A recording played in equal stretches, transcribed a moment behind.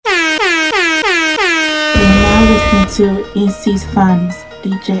listening to EC's Fans,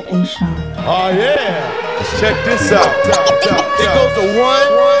 DJ A-Sean. Oh yeah, let's check this out. It goes to 1,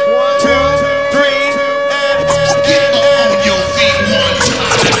 2, 3, and get on your feet one time.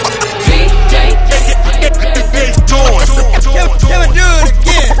 Can we do it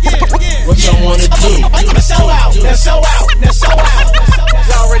again? What y'all wanna do? Let's show out.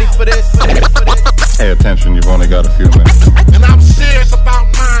 Y'all ready for this? Pay attention, you've only got a few minutes. And I'm serious about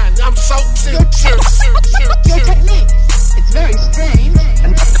mine. I'm so serious. Your technique, it's very strange.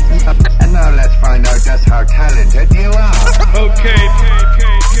 And now let's find out just how talented you are. Okay.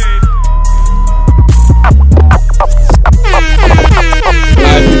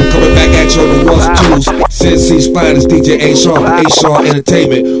 Coming back at you on the ones and twos. Sensei's finest DJ A-Sean, A-Sean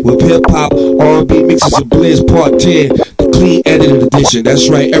Entertainment with hip hop, R&B mixes and blends part 10, the clean edited edition. That's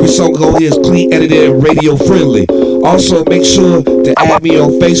right, every song on here is clean edited and radio friendly. Also, make sure to add me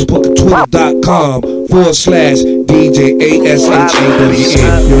on Facebook and Twitter.com/DJ ASHAWN.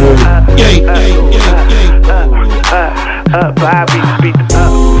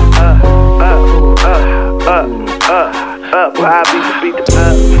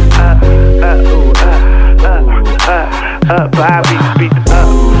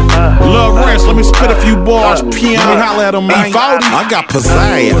 Love Ranch, let me spit a few bars. Piano, holla at him, man. I got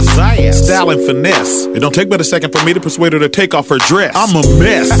pizzazz, style and finesse. It don't take but a second for me to persuade her to take off her dress. I'm a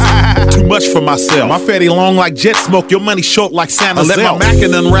mess, too much for myself. My fatty long like jet smoke, your money short like Santa. Let my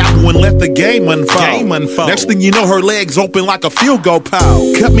Mackin unravel and let the game unfold. Next thing you know, her legs open like a field goal pile.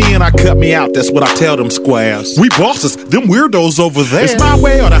 Cut me in, I cut me out. That's what I tell them squares. We bosses, them weirdos over there. It's my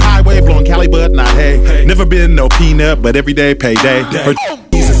way or the highway, blowing Cali bud, not hey. Never been no peanut, but every day payday. Her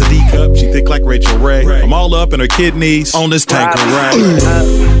is a D cup, she thick like Rachel Ray. I'm all up in her kidneys on this Tanqueray.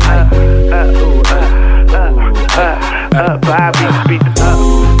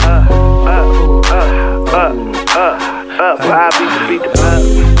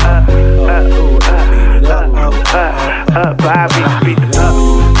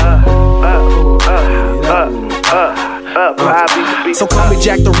 So call me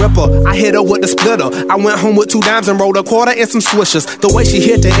Jack the Ripper, I hit her with the splitter. I went home with 2 dimes and rolled a quarter and some swishers. The way she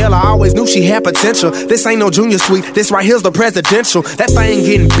hit the L, I always knew she had potential. This ain't no junior suite, this right here's the presidential. That thing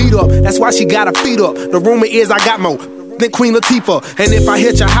getting beat up, that's why she got her feet up. The rumor is I got more than Queen Latifah. And if I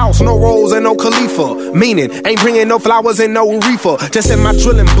hit your house, no Rose and no Khalifa. Meaning, ain't bringing no flowers and no reefer, just in my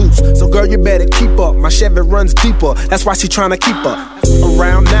drilling boots. So girl, you better keep up, my Chevy runs deeper. That's why she tryna keep her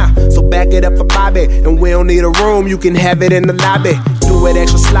around now. So back it up for Bobby, and we don't need a room, you can have it in the lobby. Do it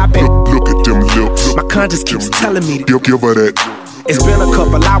extra sloppy. Look at them lips. My conscience keeps telling me Give her that. it's been a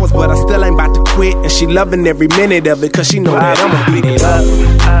couple hours, but I still ain't about to quit. And she loving every minute of it, cause she know that I'ma beat it up.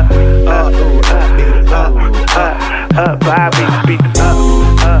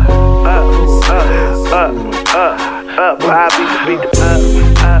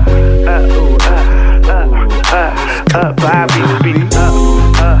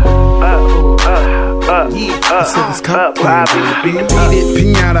 Beat it,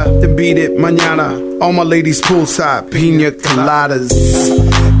 piñata, then beat it, mañana. All my ladies poolside, pina coladas.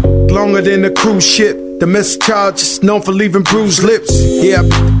 Longer than a cruise ship. The message charge is known for leaving bruised lips. Yeah,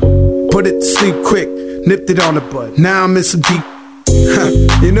 put it to sleep quick, nipped it on the butt. Now I'm in some deep.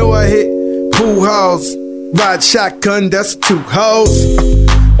 You know I hit pool halls, ride shotgun, that's 2 hoes.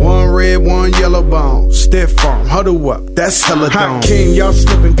 One red, one yellow bone. Stiff arm, huddle up, that's hella dome. Hot king, y'all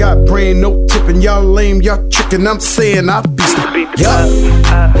slipping, got brain, no tipping. Y'all lame, y'all tricking, I'm saying I beast it.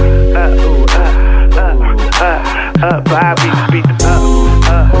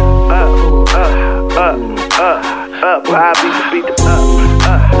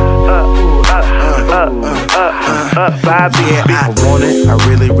 I want it, I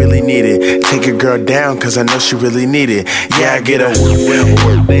really, really need it. Take a girl down, cause I know she really need it. Yeah, I get her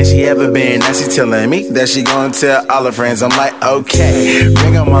than she ever been. Now she telling me that she gonna tell all her friends. I'm like, okay,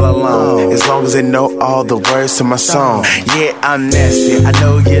 bring them all along, as long as they know all the words to my song. Yeah, I'm nasty, I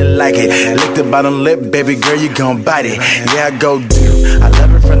know you like it. Lick the bottom lip, baby girl, you gon' bite it. Yeah, I go do, I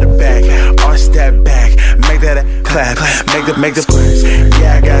love it from the back. Arch that back, make that a clap. Make the squares.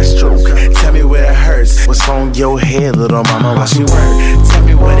 Yeah, I got stroke, tell me where it hurts. What's on your head, little mama, watch me work. Tell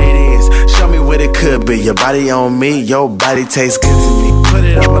me what it is, show me what it could be. Your body on me, your body tastes good to me. Put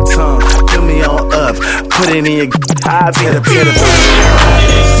it on my tongue, fill me on up. Put it in your I beat it.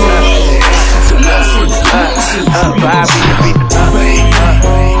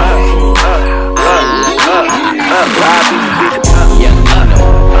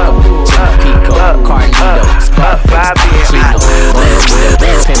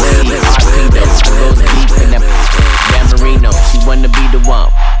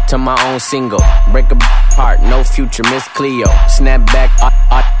 to my own single. Break a heart, no future, Miss Cleo. Snap back,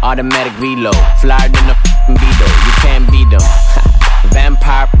 automatic reload. Flyer than a Beetle, you can't beat them.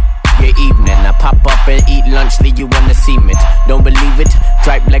 Vampire, your evening. I pop up and eat lunch, leave you on the cement. Don't believe it?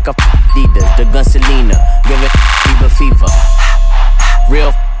 Tripe like a Adidas, the gun Selena. Give it fever.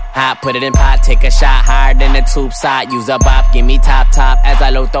 Real hot, put it in pot, take a shot higher than the tube side. Use a bop, give me top as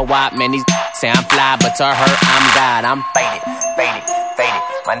I load the wop. Man, these say I'm fly, but to her, I'm God. I'm faded,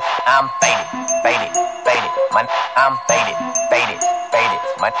 man, I'm faded, man, I'm faded, man, I'm faded,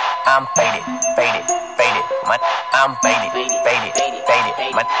 man, I'm faded, man, I'm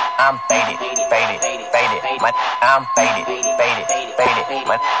faded, man, I'm faded,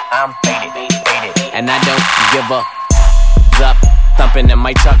 man, I'm faded, and I don't give up. Thumping in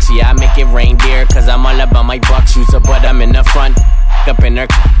my trucks, yeah, I make it reindeer, cause I'm all about my bucks. Use a butt, I'm in the front, up in her,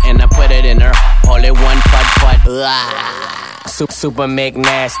 and I put it in her. All it one putt. Super make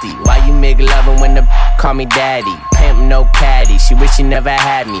nasty. Why you make loving when the call me daddy? Pimp no caddy. She wish she never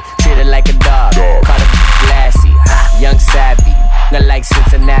had me. Treat her like a dog. Call her Lassie. Young savvy. Not like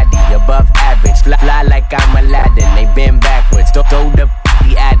Cincinnati. Above average. Fly like I'm Aladdin. They been backwards. Throw the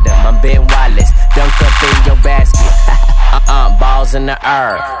Adam. I'm Ben Wallace. Dunk up in your basket. Balls in the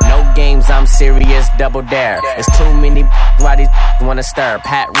air. No games, I'm serious, double dare. It's too many why these wanna stir.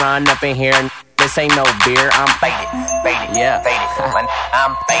 Pat run up in here, this ain't no beer. I'm faded, yeah. Man,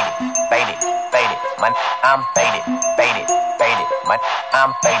 I'm faded, man, I'm faded, man, I'm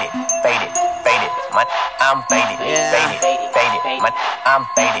faded, man, I'm faded, man, I'm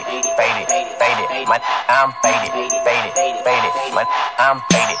faded, man, I'm faded, man, I'm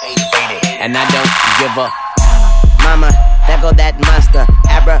faded, and I don't give up. Mama, there go that monster,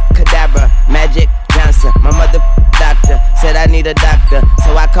 abracadabra, Magic Johnson. My mother doctor said I need a doctor,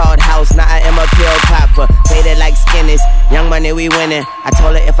 so I called house, now I am a pill popper. Faded like skinnies, young money we winning. I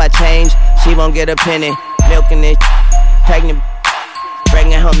told her if I change, she won't get a penny. Milking it, pregnant,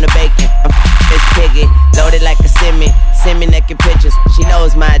 bringing home the bacon. I'm this piggy, loaded like a send me naked pictures. She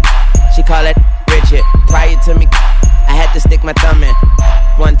knows my she call it Richard. Prior to me, I had to stick my thumb in.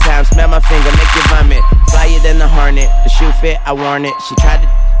 One time, smell my finger, make you vomit. Flyer than the Hornet, the shoe fit, I worn it. She tried to,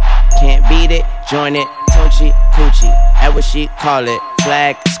 can't beat it, join it. Tunchi, coochie, that what she call it.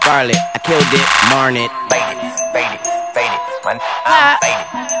 Flag, scarlet, I killed it, marn it. Faded, man, I'm faded,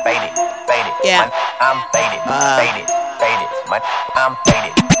 yeah. Man, I'm faded, man, I'm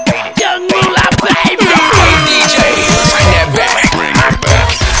faded. Young Moolah, baby. Hey DJ, bring that back.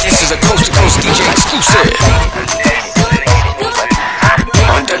 This is a coast to coast DJ exclusive.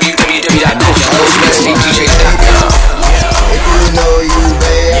 On www.coasttocoastdjs.com. If you know you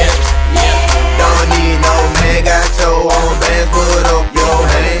bad, don't need no man. Got your own bands, put up your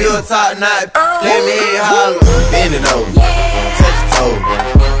hand. If you a top knot, let me holler. Bend it over, touch your toe,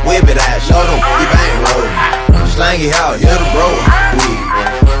 whip it out, show them you bang roll. Slang it out, you're the bro.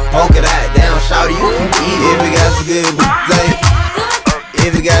 Poke it out, down, shout you can eat it. If you got some good thing,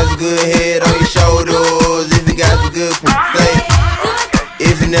 if you got some good head on your shoulders, if you got some good thing.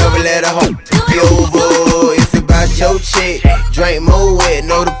 If you never let a hoe be over, if you bout your chick, drink more wet,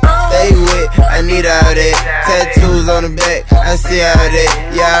 know the stay wet. I need all that, tattoos on the back, I see all that.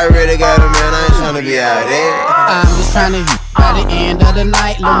 Yeah, I already got a man, I ain't tryna be out there. I'm just tryna hit by the end of the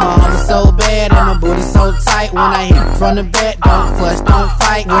night. Lil' mama so bad and my booty so tight. When I hit from the back, don't fuss, don't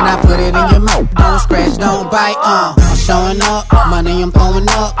fight. When I put it in your mouth, don't scratch, don't bite. I'm showing up, money I'm throwing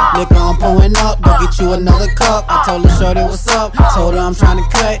up, liquor I'm pouring up. Go get you another cup. I told her shorty what's up, told her I'm tryna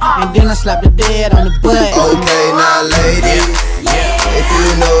cut, and then I slapped the dead on the butt. Okay, now ladies, if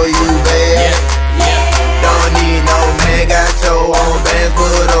you know you bad, don't need no man. Got your own bands,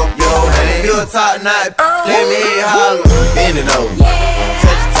 put up your hand. If you a top knot, let me holler. Bend it over, touch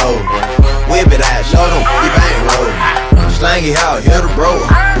your toe, whip it out, show them you bang roll. Slang it out, hear the bro.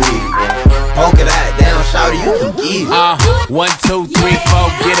 Poke it out, down, shout you can get it. 1, 2, 3, 4,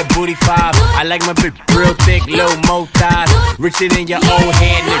 get a booty 5. I like my bitch real thick, little mo thighs. Richer than your old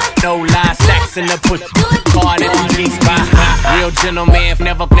hand, no lies. Stacks in the push, card at the least by high. Real gentleman,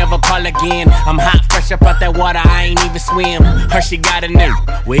 never call again. I'm hot, fresh up out that water, I ain't even swim. Her, she got a nigga,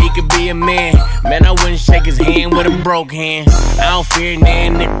 where he could be a man. Man, I wouldn't shake his hand with a broke hand. I don't fear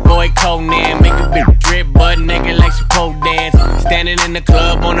nan, nigga, boy Conan. Make a bitch drip, butt naked like she pole dance. Standing in the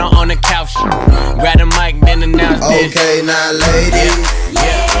club on the couch. Grab the mic, then announce this. Okay, now ladies,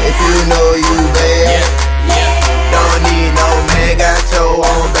 if you know you bad, don't need no man. Got your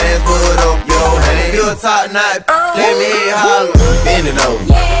own bands, put up your hand. If you a top knot, let me holler. Bend it over,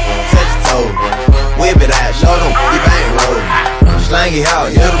 touch your toe, whip it out, show them you bang roll. Slang it out,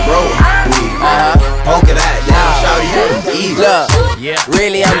 you're the bro. Poke it out, down, shout it, easy. Look,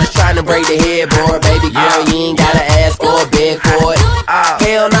 really, I'm just trying to break the headboard. Baby girl, you ain't gotta ask or beg for it.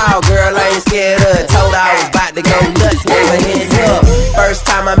 Hell no, girl, I ain't scared of it. Told her I was about to go nuts, gave her hands up. First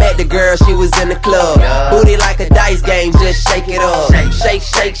time I met the girl, she was in the club. Booty like a dice game, just shake it up. Shake,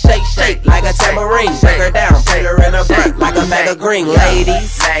 shake, shake, shake, like a tambourine. Shake her down, put her in her butt like a bag of green.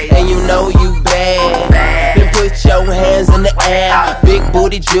 Ladies, and you know you bad. Then put your hands in the air. Big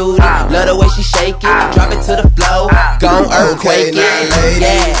booty Judy, love the way she shake it. Drop it to the floor, gon' earthquake it.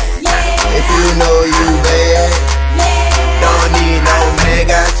 If you know you bad, don't need no man.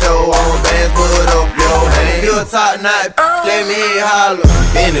 Got your own bands, put up your hand. If you a top knot, let me holler.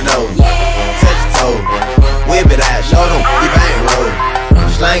 Bend it over, touch your toe, whip it out, show them you bang roll.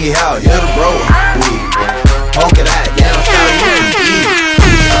 Slang it out, you're the bro. Poke it out, down, shout it,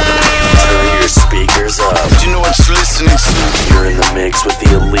 turn your speakers up. You know what you're listening to. You're in the mix with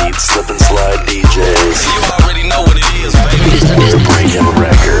the elite slip and slide DJs. You already know what it is, baby. You're breaking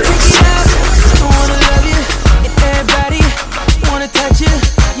records. I wanna love you, everybody wanna touch you.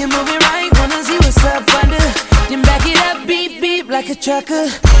 You're moving right, wanna see what's up under. Then back it up, beep beep like a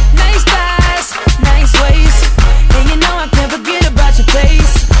trucker. Nice thighs, nice waist, and you know I can't forget about your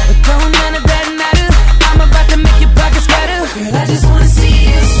face. But don't none of that matter. I'm about to make your pockets scatter. Girl, I just wanna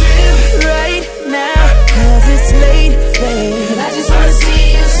see you strip right now, 'cause it's late, babe. Girl, I just wanna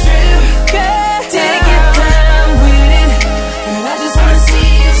see you strip. Girl, take your time with it. Girl, I just wanna see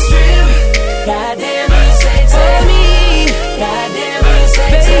you strip. Goddamn, you sexy. Me, goddamn, you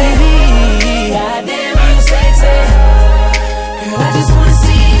sexy. Baby, goddamn, you sexy. Girl, I just wanna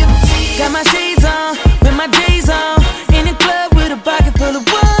see you. Got my shades on, with my J's on, in the club with a pocket full of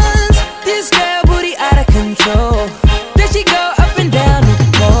ones. This girl booty out of control. There she go up and down the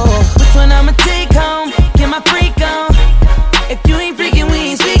pole. Which one I'ma take home? Get my freak on. If you ain't freaking, we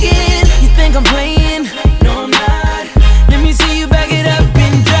ain't speaking. You think I'm playing? No, I'm not. Let me see you back it up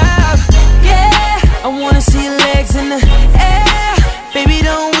and drop. Yeah, I wanna see your legs in the air. Baby,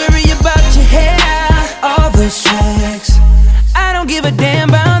 don't worry about your hair. All those tracks, I don't give a damn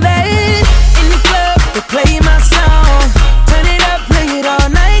about that. In the club, they play my song. Turn it up, play it all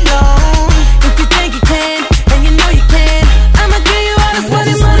night long. If you think you can, and you know you can, I'ma give you all this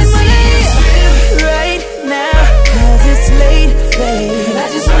money, money, money. Right now, 'cause it's late, babe. I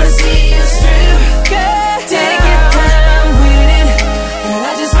just wanna see you strip. Girl, take your time with it. Girl,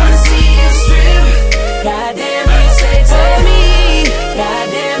 I just wanna see you strip. Goddamn, you sexy. Me,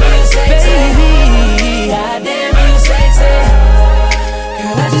 goddamn, you sexy. Baby, goddamn, you sexy.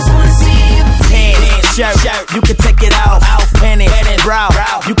 Girl, I just wanna see you. Shirt, you can take it off. Panties, bra,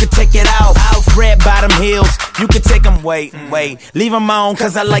 you can take it off. Red bottom heels, you can take them. Wait, leave them on,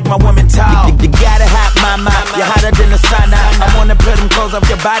 'cause I like my women tall. You got a hot mama, you're hotter than the sauna. I wanna put them clothes off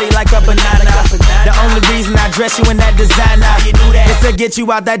your body like a banana. The only reason I dress you in that designer is to get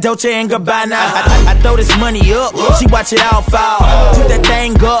you out that Dolce and Gabbana. I throw this money up, she watch it all fall. Toot that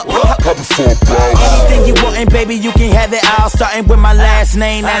thing up, anything you want, and baby, you can have it all. Starting with my last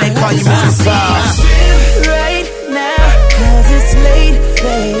name, now they call you Mr. Paul. Right now, 'cause it's late,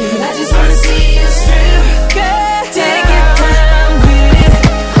 babe. I just wanna see you strip. Girl, take your time with it.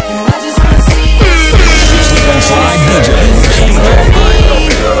 Girl, I just wanna see you strip.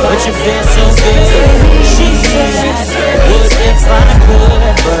 But you feel so good. She said, would if I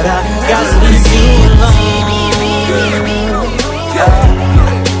could, but I gotta leave you alone.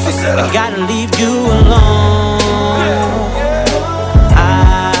 I gotta leave you alone.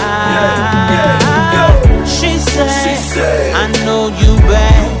 I know you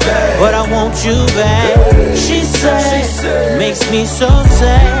bad, but I want you back. She said, makes me so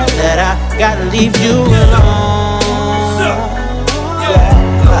sad that I gotta leave you alone.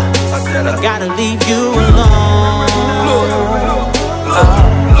 I gotta leave you alone.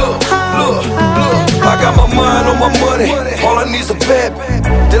 I got my mind on my money. All I need is a bad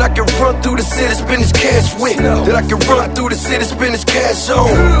that I can run through the city, spend this cash with. That I can run through the city, spend this cash on.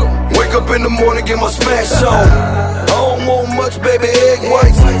 Wake up in the morning, get my smash on. I don't want much, baby, egg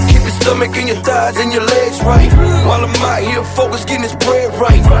whites. Keep your stomach and your thighs and your legs right. While I'm out here focused, getting this bread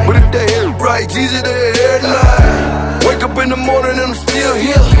right. But if they head right, it's easy to head line. Wake up in the morning and I'm still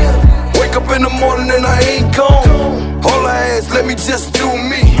here. Wake up in the morning and I ain't gone. All I ask, let me just do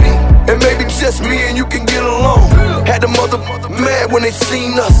me. And maybe just me and you can get along. Had the mother mad when they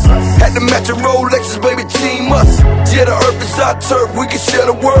seen us. Had the matching Rolexes, baby, team us. Yeah, the earth is our turf, we can share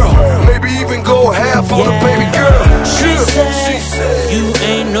the world. Maybe even go half on the baby girl. She said, you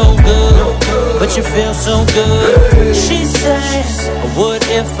ain't no good, but you feel so good. She said, I would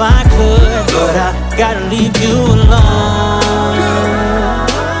if I could, but I gotta leave you alone.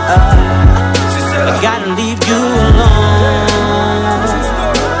 I gotta leave you alone.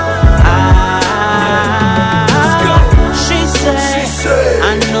 She said, I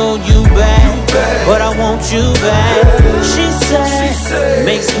know you bad, but I want you back. She said,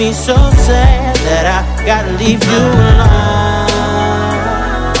 makes me so sad that I gotta leave you alone.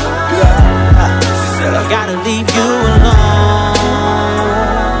 I gotta leave you alone.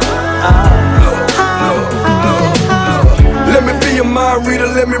 Let me be your mind reader,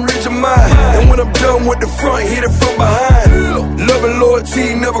 let me read your mind. And when I'm done with the front, hit it from behind. Love and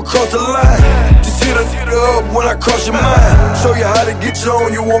loyalty never cross the line. Just hit her up when I cross your mind. Show you how to get you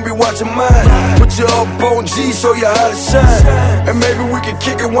on, you won't be watching mine. Put you up on G, show you how to shine. And maybe we can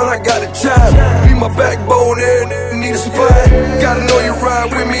kick it when I got the time. Be my backbone, and need a spine. Gotta know you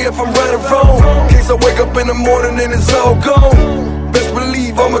ride with me if I'm right or wrong. In case I wake up in the morning and it's all gone. Best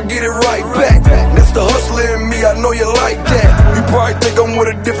believe I'ma get it right back. That's the hustler in me, I know you like that. You probably think I'm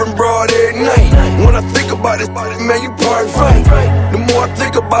with a different broad every night. When I think about it, man, you probably right. The more I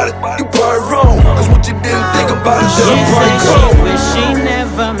think about it, you probably wrong. Cause what you didn't think about it, she said she wish she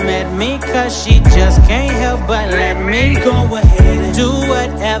never met me, cause she just can't help but let me go ahead and do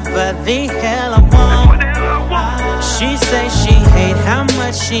whatever the hell I want. She say she hate how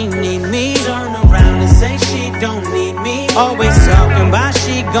much she need me. Turn around and say she don't need me. Always talking about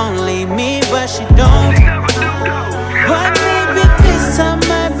she gon' leave me, but she don't. But maybe this time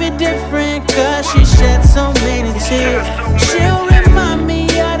might be different, cause she shed so many tears. She'll remind me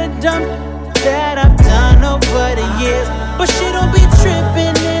of the dumb that I've done over the years. But she don't be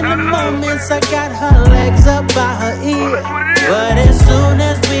tripping in the moments I got her legs up by her ear. But as soon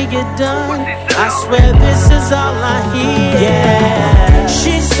as we get done, I swear this is all I hear. Yeah,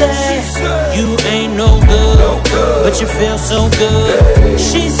 she said, you ain't no good, but you feel so good.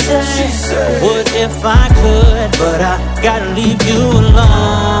 She said, what if I could, but I gotta leave you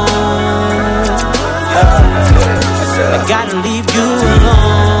alone. I gotta leave you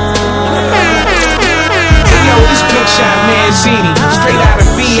alone. Yo, this Big Shot Manzini, straight out of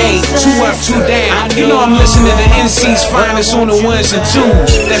VA, 2 up, 2 down. You know I'm listening to NC's finest on the ones and twos.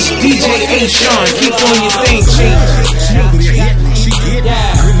 That's DJ A. Sean, keep doing your thing, G. She over there hitting it, she getting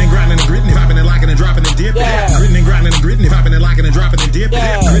it. Gritting and grinding and gritting, hopping and locking and dropping and dipping. Gritting and grinding and gritting, hopping and locking and dropping and dipping.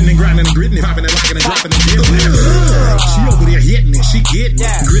 Gritting and grinding and gritting, hopping and locking and dropping and dipping. She over there hitting it, she getting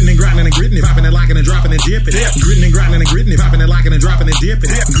it. Gritting and grinding and gritting, hopping and locking and dropping and dipping. Gritting and grinding and gritting, hopping and locking and dropping and dipping.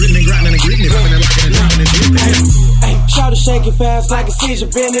 Gritting and grinding and gritting, hopping and locking and dropping and dipping. Hey, try to shake it fast like a seizure.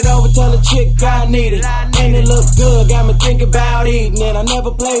 Bend it over, tell the chick I need it. And it look good, got me thinking about eating it. I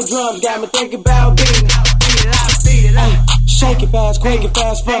never played drums, got me thinking about beating it. Shake it fast, quake it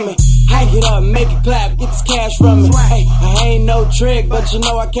fast for me. Hang it up, make it clap, get this cash from me. Hey, I ain't no trick, but you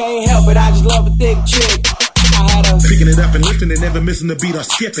know I can't help it. I just love a thick chick. Picking it up and lifting it, never missing the beat or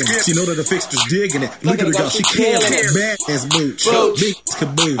skipping. She know that the fixture's digging it. Look at her go, she killing it. Bad ass boots, big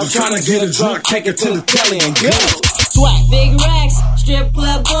caboose. I'm trying to get a drunk, take it to the telly and go. Swat, big racks, strip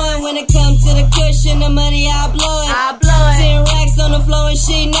club going. When it comes to the cushion, the money I blow it. 10 racks on the floor and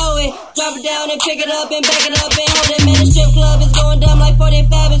she know it. Drop it down and pick it up and back it up and hold it. Man, the strip club is going dumb like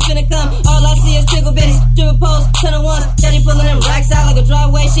 45 is finna come. All I see is tickle bitties, stripper poles, 10 of ones. Steady pulling them racks out like a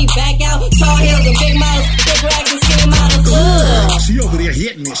driveway. She back out, tall heels and big models, thick racks and skinny models. She over there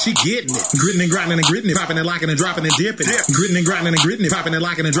hitting it, she getting it. Gritting and grinding and gritting, hopping and locking and dropping and dipping. Gritting and grinding and gritting, hopping and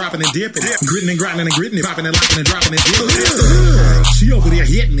locking and dropping and dipping. Gritting and grinding and gritting, hopping and locking and dropping and dipping. She over there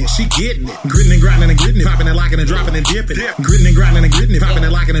hitting it, she getting it. Gritting and grinding and gritting, hopping and locking and dropping and dipping. Gritting and grinding and gritting, hopping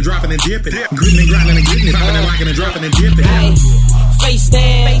and locking and dropping and dipping. Gritting and grinding and gritting, hopping and locking and dropping and dipping. Face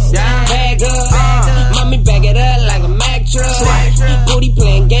down, bag up, mommy bag it up like a Mack truck. Booty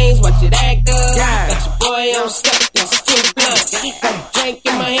playing games, watch it act up. Got your boy on stuff, that's too plus. Got a drink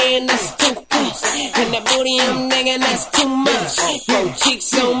in my hand, that's too plus. And that booty I'm nigga, that's too much. 4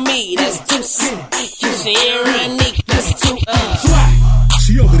 cheeks on me, that's too soon. Kiss your ear around Nick, that's too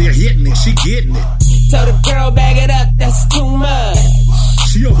She over there hitting it, she getting it. Tell the girl bag it up, that's too much.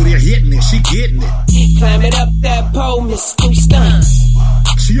 She over there hitting it, she getting it. Climb it up that pole, miss two stunts.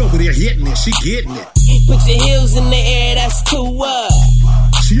 She over there hitting it, she getting it. Put your heels in the air, that's too what?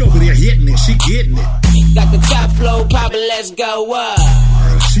 She over there hitting it, she getting it. Got the top flow poppin', let's go up.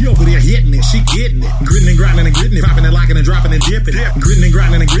 She over there hitting it, she getting it. Gritting and grinding and gritting, hopping and locking and dropping and dipping. Gritting and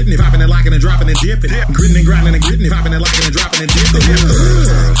grinding and gritting, hopping and locking and dropping and dipping. Gritting and grinding and gritting, hopping and locking and dropping and dipping.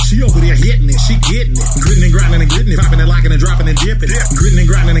 She over there hitting it, she getting it. Gritting and grinding and gritting, hopping and locking and dropping and dipping. Gritting and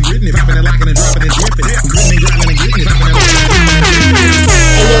grinding and gritting, hopping and locking and dropping and dipping. Gritting and grinding and gritting, hopping and locking and dropping and dipping.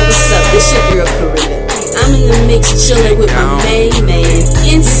 Hey yo, what's up? This your girl Corinne. I'm in the mix chilling with my main man,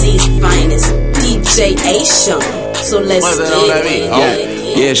 NC's finest, DJ A. Sean. So let's get it.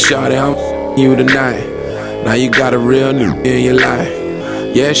 Yeah, shawty, I'm you tonight. Now you got a real new in your life.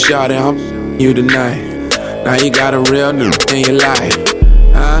 Yeah, shawty, I'm you tonight. Now you got a real new in your life.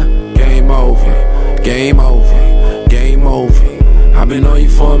 Huh? Game over, game over, game over. I've been on you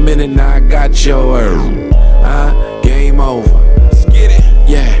for a minute, now I got your herb. Huh? Game over. Let's get it.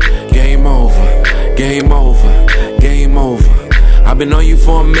 Yeah, game over, game over, game over. I've been on you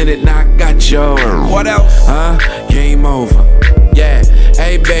for a minute, now I got your herb. What else? Huh? Game over. Yeah.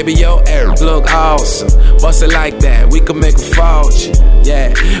 Hey baby, your hair look awesome. Bust it like that, we can make a fortune.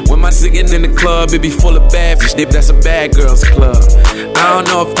 Yeah, when my singing in the club, it be full of bad fish. That's a bad girls club. I don't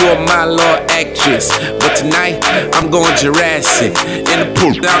know if you're my little actress, but tonight I'm going Jurassic. In the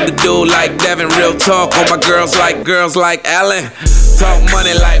pool, I'm the dude like Devin. Real talk on my girls like Ellen. Talk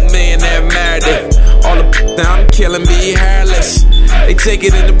money like millionaire Meredith. All the I'm killing be hairless. They take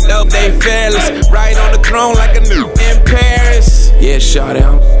it in the belt, they fearless. Right on the throne like a new in Paris. Yeah, shawty,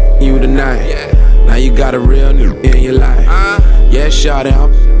 I'm you tonight. Now you got a real new in your life. Yeah, shawty,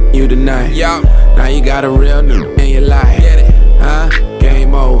 I'm you tonight. Now you got a real new in your life.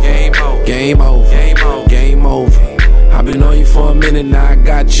 Game over, game over, game over, game over, game over. I've been on you for a minute, now I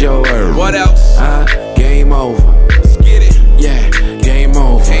got your herb. What else? Game over. Let's get it. Yeah, game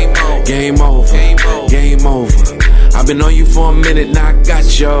over, game over, game over, game over. I've been on you for a minute, now I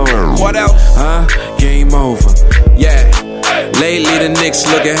got your herb. What else? Game over. Yeah. Lately the Knicks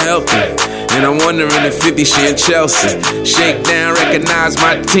looking healthy, and I'm wondering if 50 she in Chelsea. Shake down, recognize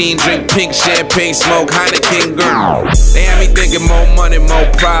my team, drink pink champagne, smoke Heineken, girl. They had me thinking more money, more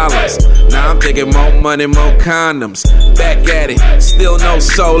problems. Now I'm thinking more money, more condoms. Back at it, still no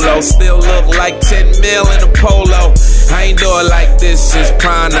solo, still look like 10 mil in a polo. I ain't do it like this since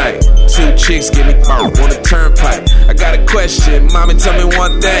prom night. 2 chicks give me on the turnpike. I got a question, mommy, tell me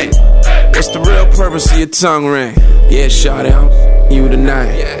one thing. What's the real purpose of your tongue ring? Yeah, shawty, I'm you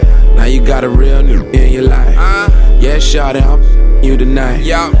tonight. Now you got a real new in your life. Yeah, shawty, I'm you tonight.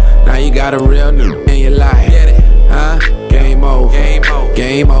 Now you got a real new in your life. Game over, game over,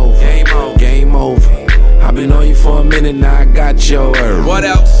 game over, game over, game over. I've been on you for a minute, now I got your herb. What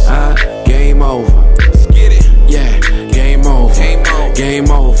else? Game over. Let's get it. Yeah, game over, game over, game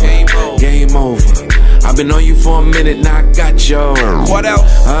over, game over, game over. I've been on you for a minute, now I got your herb. What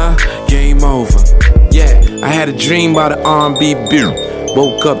else? Game over. Yeah, I had a dream about an R&B beat.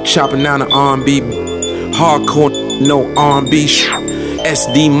 Woke up chopping down an R&B. Hardcore, no R&B.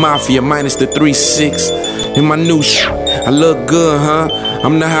 SD Mafia minus the 3-6. In my new I look good, huh?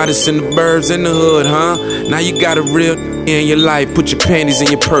 I'm the hottest in the burbs in the hood, huh? Now you got a real in your life. Put your panties in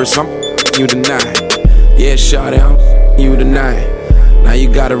your purse, I'm you tonight. Yeah, shawty, I'm you tonight. Now you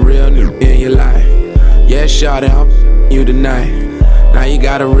got a real new in your life. Yeah, shawty, I'm you tonight. Now you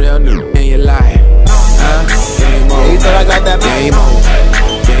got a real new in your life. Game over. You thought I got that game over.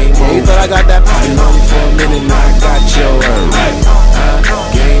 Game over. You thought I got that I've been on you for a minute, now I got your herb.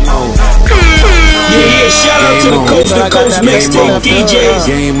 Game over. Yeah, shout out to the Coast to Coast mixtape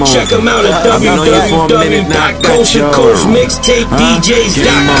DJs. Check them out at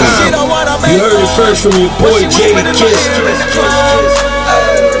www.coasttocoastmixtapedjs.com. You heard it first from your boy Jada Kiss.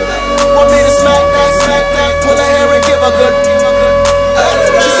 Want me to smack that, pull her hair and give her good.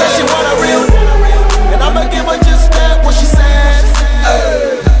 She said she want a real, and I'ma give her just that, what she said.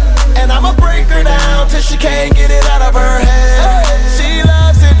 And I'ma break her down till she can't get it out of her head. She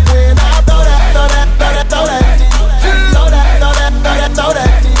loves it when I throw that.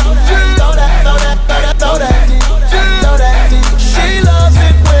 She loves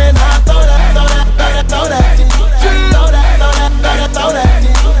it when I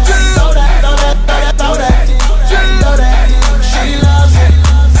throw that. She loves it.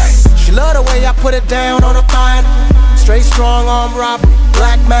 She love the way I put it down on the fine. Straight strong arm robbery,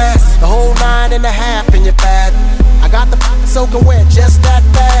 black mask, the whole 9.5 in your bag. I got the soaking wet just that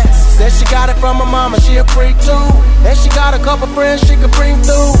fast. Said she got it from her mama, she a freak too. And she got a couple friends she could bring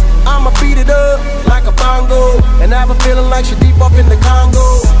through. I'ma beat it up like a bongo, and have her feeling like she deep up in the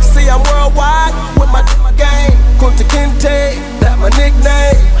Congo. See, I'm worldwide with my game. Kunta Kinte, that my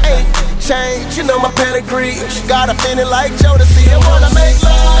nickname. Ain't changed, you know my pedigree. She got a feeling like Jodeci and wanna make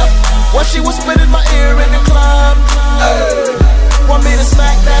love while she was spinning my ear in the club. Want me to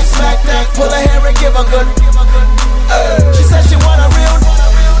smack that, pull her hair and give her good. She said she want a real,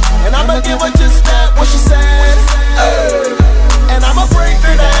 and I'ma give her just that, what she said. And I'ma break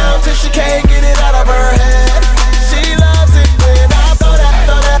her down till she can't get it out of her head. She loves it when I throw that.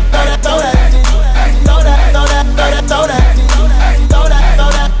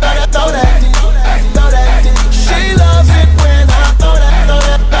 She loves it when I throw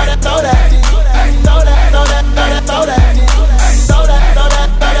that.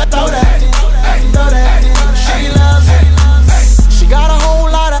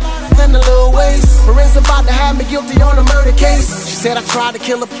 said I tried to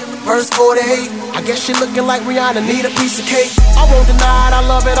kill her first 48. I guess she looking like Rihanna, need a piece of cake. I won't deny it, I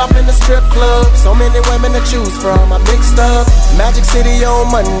love it up in the strip club. So many women to choose from, I'm mixed up. Magic City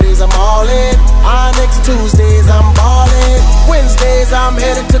on Mondays, I'm all in. Onyx Tuesdays, I'm ballin'. Wednesdays, I'm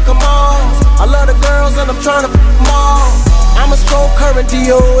headed to Kamal's. I love the girls and I'm trying to them all. I'ma stroke her in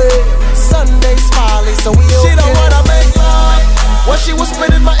DOA. Sunday's folly, so we okay. She don't wanna make love when she was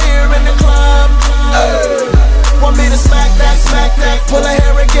spitting my ear in the club. Want me to smack that, pull her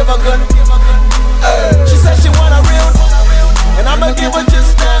hair and give her good. She said she want a real, and I'ma give her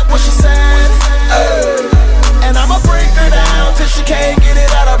just that, what she said. And I'ma break her down till she can't get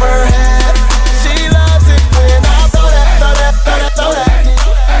it out of her head. She loves it when I throw that, throw that, throw that,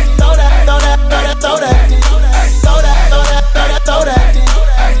 throw that, throw that, throw that, throw that, throw that, throw that, throw that, throw that, throw that,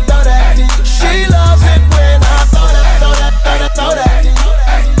 throw that. She loves it when I throw that, throw that, throw that,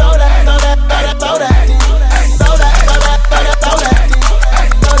 throw that, throw that, throw that, throw that, throw that.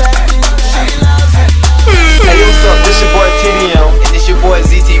 What's up? This your boy TDM, and this your boy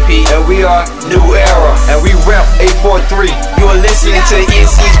ZTP, and we are New Era, and we rep 843. You are listening to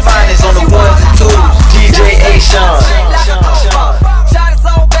NC's finest on the ones and twos. DJ A. Sean. Shot it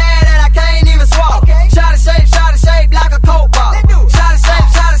so bad that I can't even swallow. Shot it shape like a Coke bottle. Shot it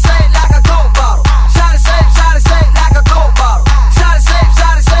shape like a Coke bottle. Shot it shape like a Coke bottle. Shot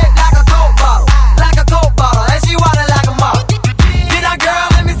it shape like a Coke bottle. Like a Coke bottle, and she want it like a model. Get that girl,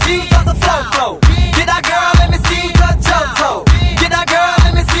 let me see you touch the flow. Get that girl, let me see you touch your toe. Get that girl,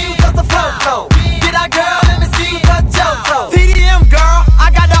 let me see you touch the flow. Get that girl, let me see you touch your toe. TDM girl, I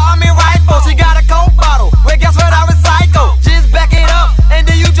got the army rifle. She got a Coke bottle. Well, guess what? I recycle. Just back it up, and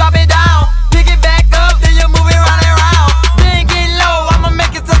then you drop it down. Pick it back up, then you move it round and round. Then get low, I'ma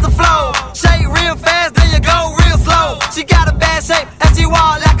make it touch the flow. Shake real fast, then you go real slow. She got a bad shape, and she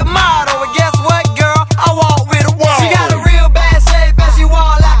walk like a model. And guess what, girl? I walk with a wall. She got a real bad shape, and she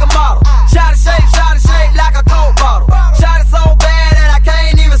walk like a model. Shot it shape like a Coke bottle. Shot it so bad that I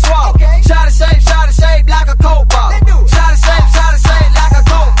can't even swallow. Shot it shape like a Coke bottle. Shot it shape like a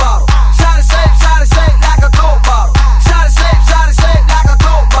Coke bottle. Shot it shape like a Coke bottle. Shot it shape like a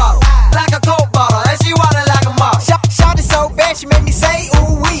Coke bottle. Like a Coke bottle, and she want it like a model. Shot it so bad she made me say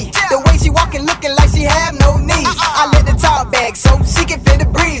ooh wee. The way she walking looking like she have no knees. I let the top back so she can feel the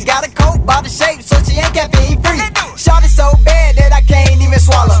breeze. Got a Coke bottle shape so she ain't caffeine free. Shot it so bad that I can't even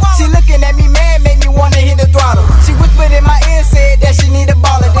swallow. She looking at me mad, made me wanna hit the throttle. She whispered in my ear, said that she need a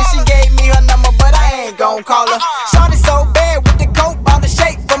baller. Then she gave me her number, but I ain't gon' call her. Shot it so bad with the Coke bottle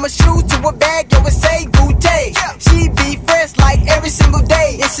shape. From a shoe to a bag, yo, it say Gucci. She be fresh like every single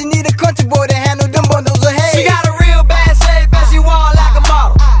day. And she need a country boy to handle them bundles of hay. She got a real bad shape, and she walk like a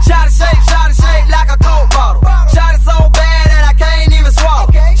model. Shot it shape like a Coke bottle. Shot it so bad that I can't even swallow.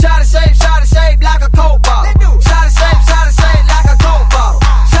 Shot it shape like a Coke bottle. Shot it shape like a Coke bottle.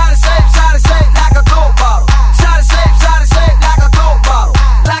 Shot it shape like a Coke bottle. Shot it shape like a Coke bottle.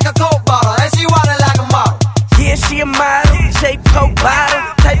 Like a Coke bottle, and she want it like a model. Yeah, she a model, shape Coke bottle.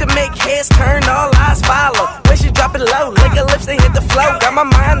 Type to make heads turn, all eyes follow. When she drop it low, lick her lips, they hit the flow. Got my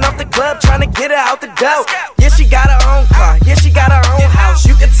mind off the club, tryna get her out the dough. Yeah, she got her own car, yeah, she got her own house.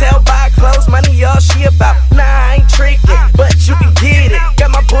 You can tell by her clothes, money all she about. Nah, I ain't tricking, but you can get it. Got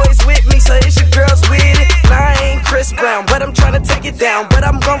my boys with me, so it's your girls with it. Nah, I ain't Chris Brown, but I'm tryna take it down. But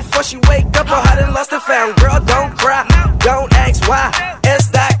I'm gone before she wake up, or I done lost and found. Girl, don't cry, don't ask why.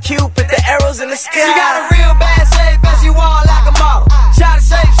 S.Q, put the arrows in the sky. She got a real bad shape, and she walk like a model. Shot it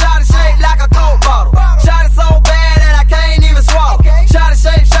shape like a Coke bottle. Shot it so bad that I can't even swallow. Shot it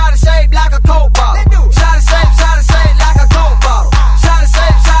shape like a Coke bottle. Shot it shape like a Coke bottle. Shot it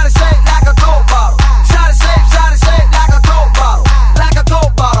shape like a Coke bottle. Shot it shape like a Coke bottle. Like a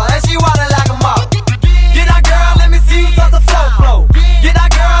Coke bottle, and she want it like a model. Get that girl, let me see you touch the flow. Get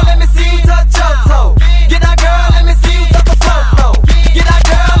that girl, let me see you touch your toe. Get that girl, let me see you touch the flow. Get that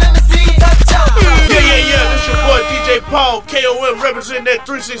girl, let me see you touch your toe. Yeah, this your boy DJ Paul, KOM representing that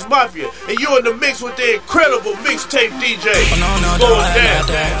 3-6 Mafia, and you in the mix with the incredible mixtape DJ. No, don't act like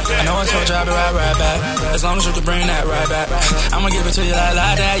that. I know it's your job to ride back. As long as you can bring that right back. I'ma give it to you like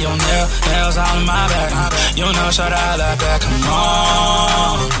that. Your nails all in my back. You know, shout out like that. Come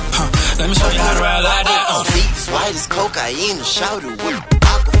on, let me show you how to ride like that. Feet as white as cocaine, a shouted with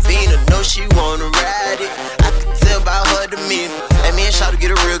Aquafina. Know she wanna ride it. I can tell by her demeanor. Hey, me and Shawty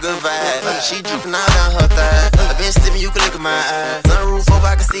get a real good vibe. She drooping out down her thigh. I been stiffin', you can look at my eyes. Sunroof over,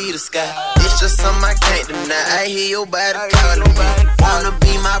 I can see the sky. It's just something I can't deny. I hear your body calling me. Wanna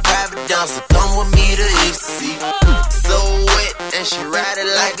be my private dancer? Come with me to ecstasy. So wet, and she ride it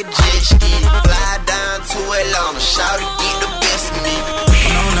like a jet ski. Fly down to Atlanta, Shawty get the best of me.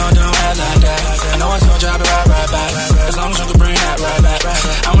 No, don't act like that. I know it's your job to ride back. As long as you can bring that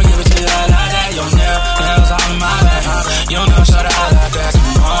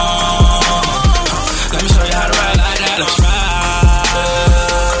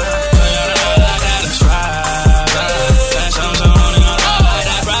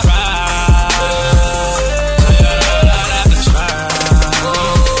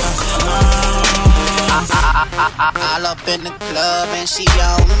in the club and she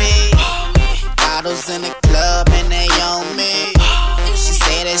on me. Bottles in the club and they on me. She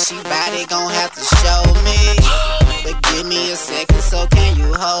say that she body gon' have to show me. But give me a second, so can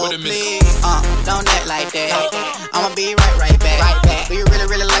you hold please? Don't act like that. I'ma be right back. Do you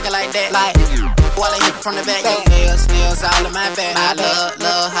really like it like that? Like, while I hit from the back, nails all in my back. I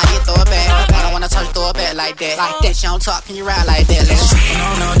love how you throw it back. I don't wanna touch, throw it back like that. She don't talk, can you ride like that? No,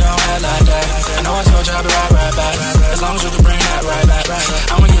 don't act like that. I know I told you I'll be right back. As long as you can bring that right back.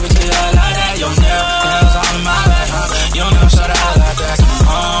 I'ma give it to you like that. Your nails all in my back. You don't know how to act like that. Come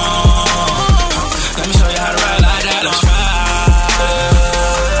on, let me show you how to ride like that. Let's ride.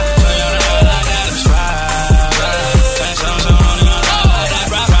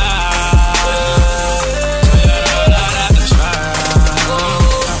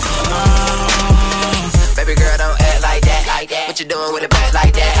 What you doing with it back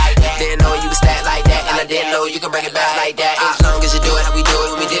like that? Didn't know you could stack like that, and I didn't know you could bring it back like that. As long as you do it how we do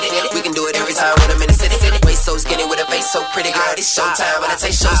it when we did it, we can do it every time when I'm in the city. Waist so skinny with a face so pretty, girl. It's showtime when I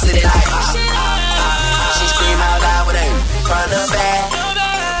take show city like. She scream out loud with her front of back.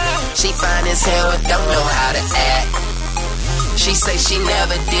 She fine as hell but don't know how to act. She say she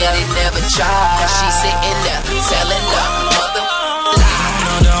never did it, never tried. She sitting there telling the mother.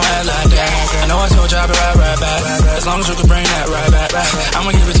 Don't act like that. I know I told you I'll be right back. As long as you can bring that right back. I'ma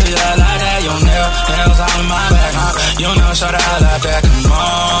give it to you like that. Your nails all in my back. You don't know how to act like that. Come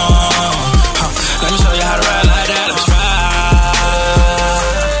on, let me show you how to ride like that. Let's ride.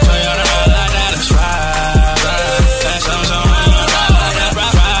 Show you how to ride like that. Let's ride. That's something so ride like that.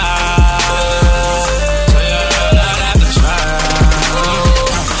 Ride. Show you how to ride like that. Let's ride.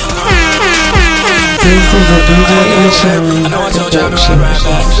 I know I told you I'll be right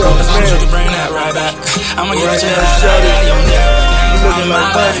back. As long as you can bring that right back. I'ma give it to you like that. Your nails all in my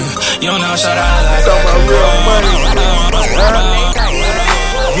back. You don't know how to act like that.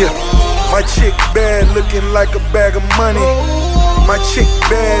 Yeah, my chick bad looking like a bag of money. My chick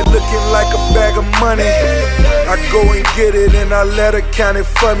bad looking like a bag of money. I go and get it and I let her count it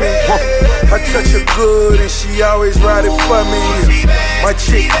for me. I touch her good and she always ride it for me. My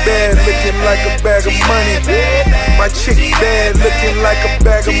chick bad looking like a bag of money. My chick bad looking like a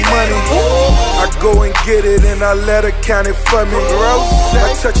bag of money. I go and get it and I let her count it for me.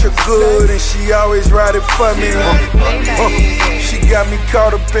 I touch her good and she always ride it for me. She got me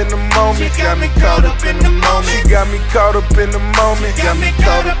caught up in the moment. Got me caught up in the moment. She got me caught up in the moment. Got me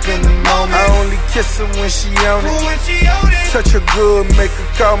caught up in the moment. I only kiss her when she on it. Touch her good, make her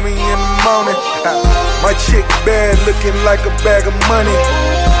call me in the morning. My chick bad looking like a bag of money.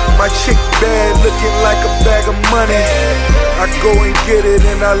 My chick bad looking like a bag of money. I go and get it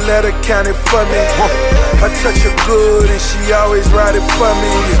and I let her count it for me. I touch her good and she always ride it for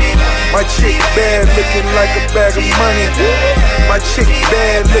me. My chick bad looking like a bag of money. My chick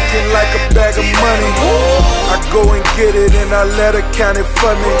bad looking like a bag of money. I go and get it and I let her count it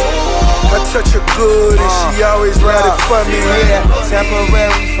for me. I touch her good and she always ride it for me. Yeah,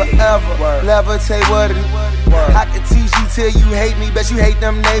 temporary forever. Never take what it is. I can teach you till you hate me, bet you hate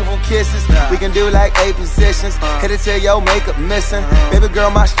them navel kisses. We can do like 8 positions. Hit it till your makeup missing. Baby girl,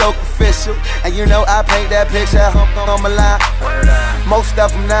 my stroke official. And you know I paint that picture on my line. Most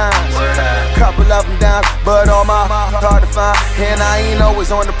of them nines, couple of them down, but all my hard to find. And I ain't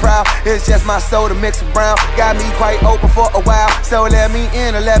always on the prowl. It's just my soda mixed with brown. Got me quite open for a while. So let me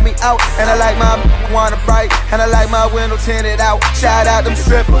in or let me out. And I like my wanna bright. And I like my window tinted out. Shout out them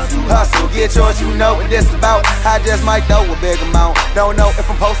strippers who hustle. Get yours, you know what this about. I just might throw a big amount. Don't know if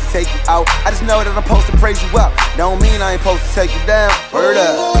I'm supposed to take you out. I just know that I'm supposed to praise you up. Don't mean I ain't supposed to take you down. Word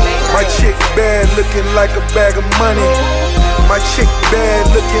up. My chick bad looking like a bag of money. My chick bad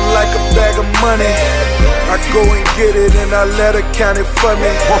looking like a bag of money. I go and get it and I let her count it for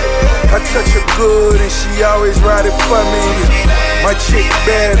me. I touch her good and she always ride it for me. My chick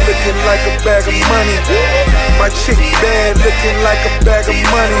bad looking like a bag of money. My chick bad looking like a bag of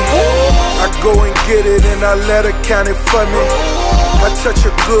money. I go and get it and I let her count it for me. I touch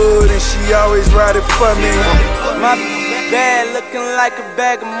her good and she always ride it for me. My bad looking like a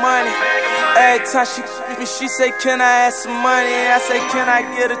bag of money. Every time she say, can I add some money? I say, can I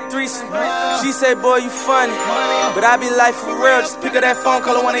get a threesome? She say, boy, you funny. But I be like, for real, just pick up that phone,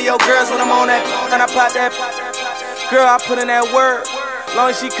 call one of your girls when I'm on that. And I pop that. Girl, I put in that word.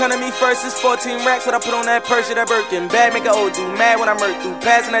 Long as she come to me first, it's 14 racks. What I put on that purse, that Birkin bag. Make her old dude mad when I murk through.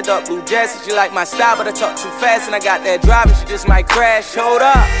 Passing that dark blue jazz. She like my style, but I talk too fast. And I got that driving, she just might crash. Hold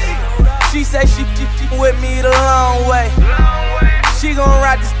up. She say she with me the long way. She gon'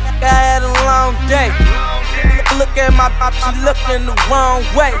 ride this, I had a long day. Look at my pop, she looking the wrong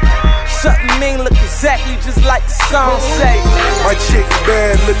way. Something mean look exactly just like the song say. My chick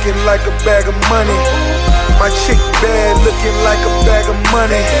bad looking like a bag of money. My chick bad looking like a bag of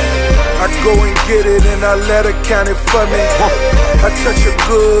money. I go and get it and I let her count it for me. I touch her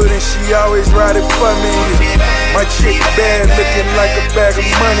good and she always ride it for me. My chick bad looking like a bag of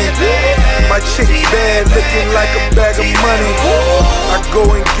money. My chick bad looking like a bag of money. I go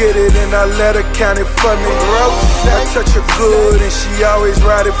and get it and I let her count it for me. I touch her good and she always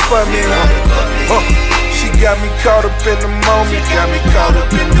ride it for me. She got me caught up in the moment. Got me caught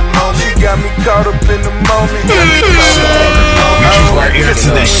up in the moment. She got me caught up in the moment. We're here to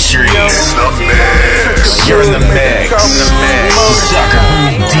the streets. You're in the mix. Sucker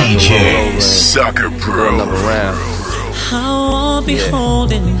DJs. Sucker Bro. I won't be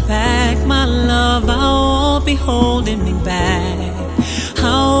holding me back, my love. I won't be holding me back. I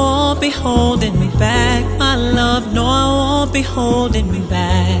won't be holding me back, my love. No, I won't be holding me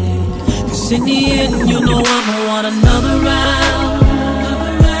back. Cause in the end, you know I'ma want another round.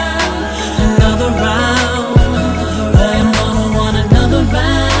 Another round. I'm gonna want another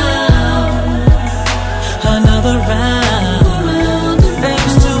round. Another round.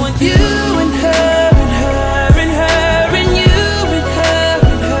 Thanks to you and her and her and her and you and her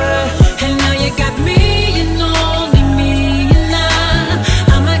and her. And now you got me and only me and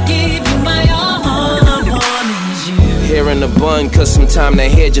I'ma give you my all I want is you. Hair in the bun, cause sometimes that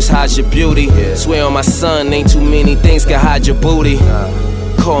hair just hides your beauty. Swear on my son, ain't too many things can hide your booty.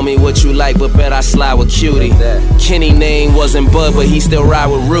 Call me what you like, but bet I slide with Cutie. Kenny name wasn't Bud, but he still ride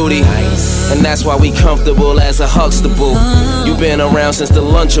with Rudy. And that's why we comfortable as a Huxtable. You been around since the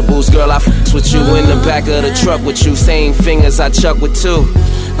Lunchables. Girl, I f***s with you in the back of the truck with you. Same fingers I chuck with two.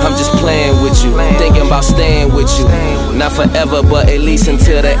 I'm just playing with you, thinking about staying with you. Not forever, but at least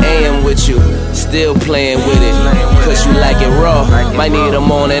until the AM with you. Still playing with it, cause you like it raw. Might need a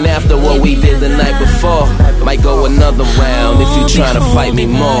morning after what we did the night before. Might go another round if you tryna fight me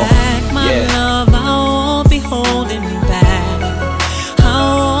more. Yeah. I won't be holding me back. I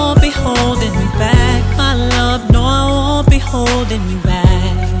won't be holding me back, my love. No, I won't be holding me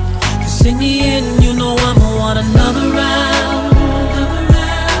back. Cause in the end, you know I'ma want another round.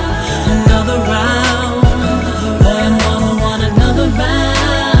 Another round. I'm gonna want another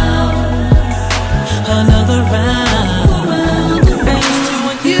round. Another round. Thanks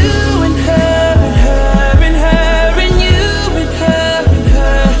to you and her and her and her and you and her and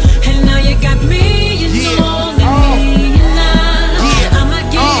her. And now you got me and only me and I'ma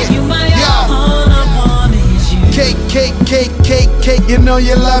give you my all I want is you. Cake, you know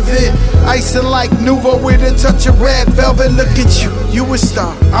you love it. Icing like Nouveau with a touch of red velvet. Look at you, you a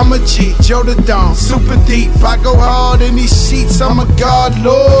star, I'm a G, Joe the Don, super deep. I go hard in these sheets, I'm a god,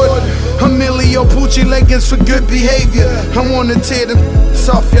 Lord. Emilio Pucci leggings for good behavior. I wanna tear them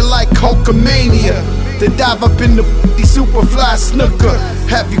off you like Hulkamania. Then dive up in the super fly snooker.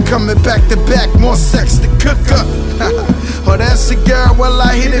 Have you coming back to back, more sex to cook up. Oh, that's a girl, well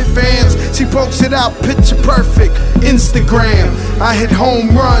I hit it fans. She pokes it out, picture perfect, Instagram. I hit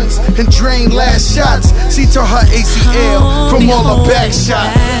home runs and drain last shots. She tore her ACL from all her back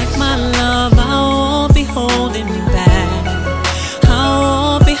shots. My love, I won't be holding me back. I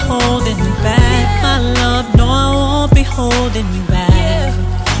won't be holding me back, my love. No, I won't be holding me back.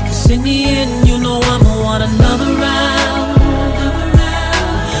 Cause in the end, you know I'ma want another round.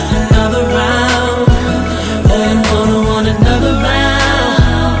 Another round. I'm gonna want another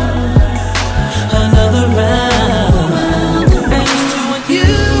round. Another round. Thanks to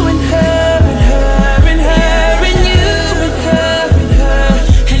you and her and her and her and you and her and her.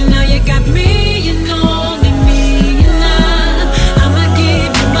 And now you got me and only me and I'ma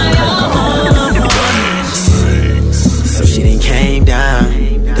give you my all. So she done came down,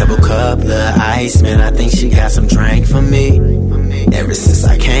 double cup, little ice, man. I think she got some drink for me. Ever since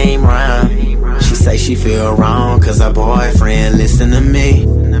I came round, she say she feel wrong cause her boyfriend listen to me.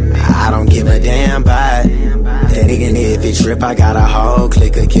 I don't give a damn about that. Even if it trip, I got a whole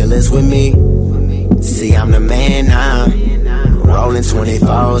clique of killers with me. See, I'm the man now, rolling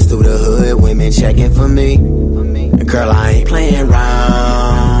 24s through the hood, women checking for me. Girl, I ain't playing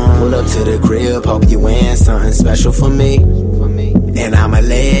around. Pull up to the crib, hope you wearing something special for me. And I'ma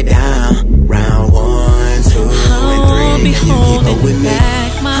lay it down, round 1, 2, and 3. You keep up with me.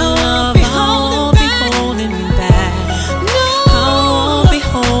 My love, I won't be holding me back. I won't be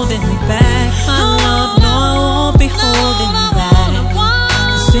holding me back. My love, no, I won't be holding me back.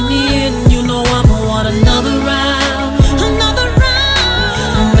 Cause in the end, you know I'ma want another round. Another round.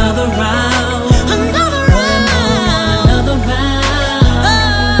 Another round. Another round. Another round.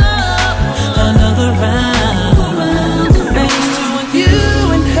 Another round.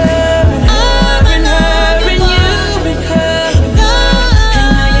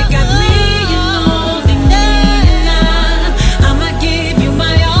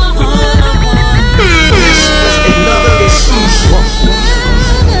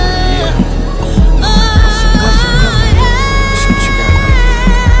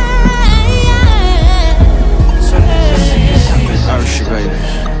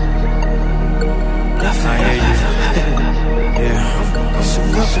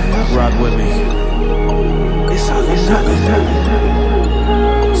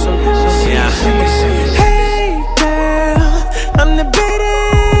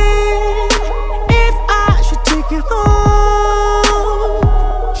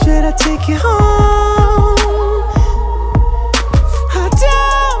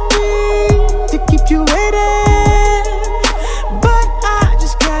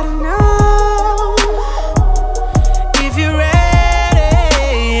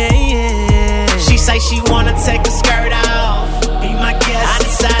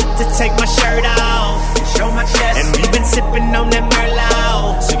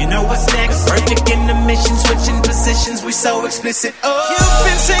 submissions, we so explicit. Oh, you've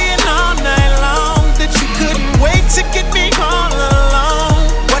been saying all night long that you couldn't wait to get me all alone.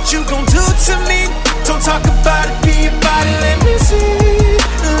 What you gon' do to me? Don't talk about it, be about it. Let me see,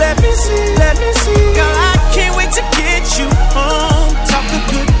 let me see, let me see. Girl, I can't wait to get you home. Talk a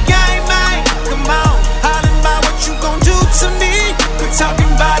good game, man. Come on, hollering about what you gon' do to me. We're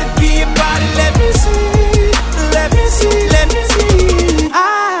talking about it, be about it. Let me see, let me see, let me see.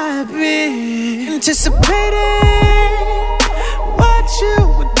 I've been anticipating what you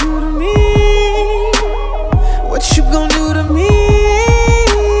would do to me. What you gon' do to me?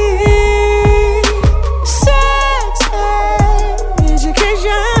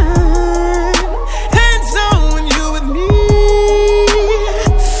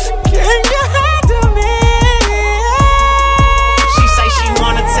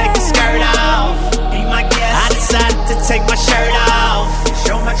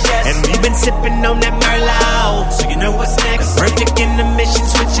 Sipping on that Merlot, so you know what's next. Perfect in the mission,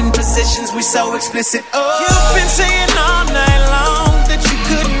 switching positions, we so explicit. Oh, you've been saying all night long that you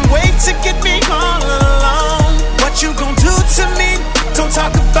couldn't wait to get me all alone. What you gon' do to me? Don't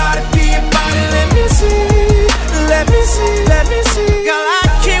talk about it, be about it. Let me see, let me see, let me see. Girl, I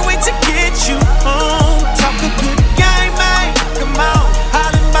can't wait to get you home. Talk a good game, man. Come on,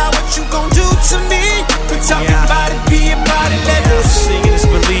 hollering about what you gon' do to me. We're talking about it, be about it. Let me see. Singing is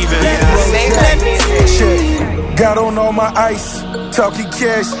believing. Got on all my ice, talking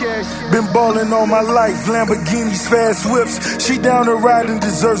cash. Been ballin' all my life, Lamborghinis, fast whips. She down to ride and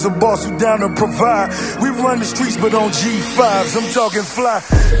deserves a boss who down to provide. We run the streets but on G5s, I'm talking fly.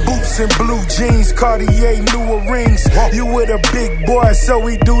 Boots and blue jeans, Cartier, newer rings. You with a big boy, so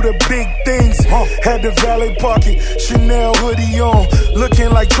we do the big things. Had the valet parking, Chanel hoodie on. Looking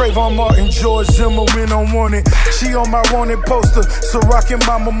like Trayvon Martin, George Zimmerman on wanted. She on my wanted poster, so rockin'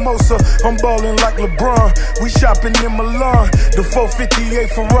 my mimosa. I'm ballin' like LeBron, we shopping in Milan. The 458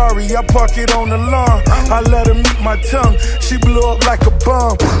 Ferrari, I park it on the lawn. I let her meet my tongue, she blew up like a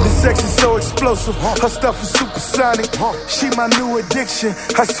bomb. The sex is so explosive, her stuff is supersonic. She my new addiction,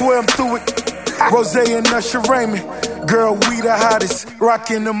 I swear I'm through it. Rose and Usher Raymond, girl, we the hottest,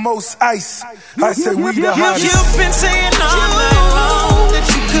 rocking the most ice. I say we the hottest. You've been saying all night long that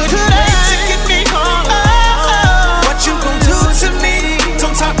you couldn't wait to get me home. What you gon' do to me?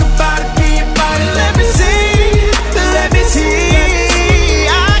 Don't talk about it, be about it. Let me see, let me see.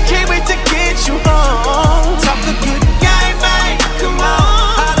 I can't wait to get you home. Talk a good game, man. Come on,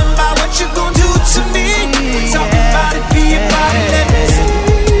 hollering about what you gon' do to me. Talk about it, be about it. Let me see,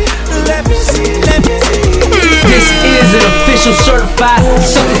 let me see, let me see. This is an official certified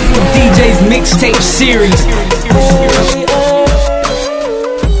Sucker Fruit DJs mixtape series.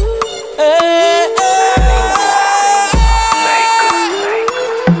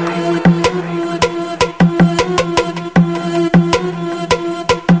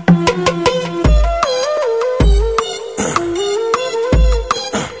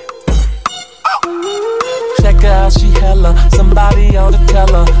 Check her out, she hella. Somebody ought to tell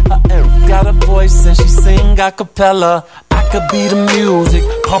her. Her got a voice and she sing a cappella. I could be the music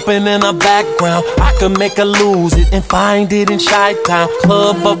pumping in her background. I could make her lose it and find it in Chi-Town.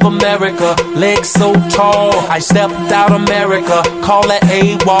 Club of America, legs so tall. I stepped out America, call that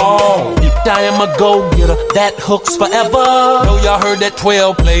AWOL. I am a go-getter, that hooks forever. Know y'all heard that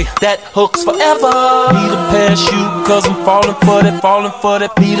 12 play, that hooks forever. Need a parachute cause I'm falling for that, falling for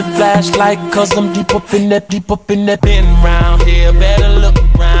that. Need a flashlight cause I'm deep up in that, deep up in that. Been round here, better look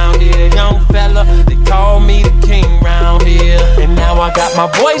around here. Young fella, they call me the king round here. And now I got my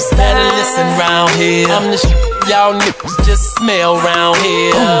voice, better listen round here. I'm the shit y'all niggas just smell round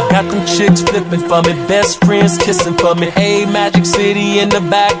here. Got them chicks flipping for me, best friends kissing for me. Hey, Magic City in the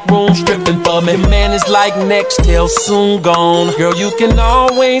back room stripping for me. Man is like Nextel, soon gone. Girl, you can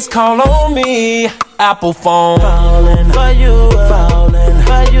always call on me. Apple phone. Falling for you, falling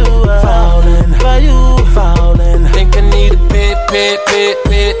for you, falling for you, falling. Think I need a pit, pit, pit,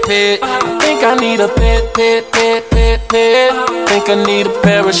 pit, pit. Think I need a pit, pit, pit, pit, pit. Think I need a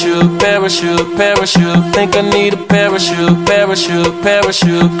parachute, parachute, parachute. Think I need a parachute, parachute,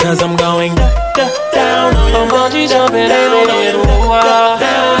 parachute. Cause I'm going down on you. I'm bungee jumping down on you.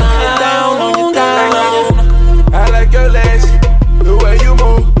 Down on you, down on you. I like your legs, the way you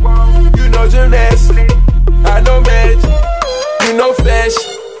move. You know gymnastics, I know magic. You know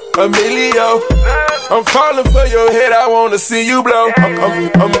fashion, Emilio. I'm falling for your head, I wanna see you blow.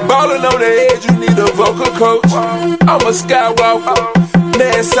 I'm balling on the edge, you need a vocal coach. I'm a skywalker,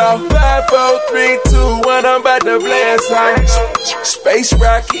 Nassau. 5, 4, 3, 2, 1, I'm about to blast out. Space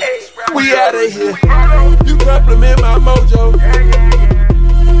rocket, we outta here. You compliment my mojo,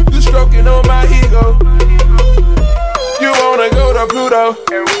 you stroking on my ego. You wanna go to Pluto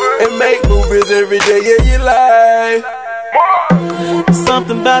and make movies every day of your life.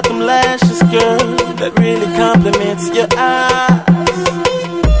 Something about them lashes, girl, that really compliments your eyes.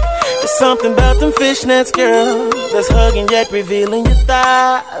 There's something about them fishnets, girl, that's hugging yet revealing your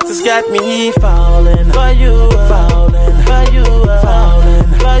thighs. It's got me falling for you, falling for you,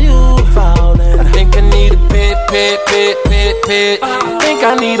 falling for you, falling. I think I need a pit. I think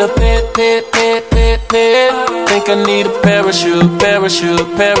I need a pit. Think I need a parachute.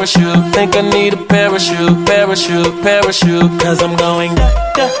 Think I need a parachute. Cause I'm going down.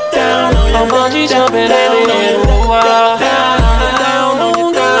 I'm bungee jumping down on you.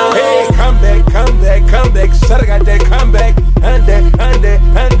 Hey, come back. Shut I got that comeback.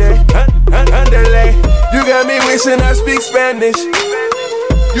 Underlay. You got me wishing I speak Spanish.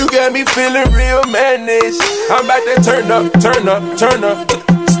 You got me feeling real mannish. I'm about to turn up.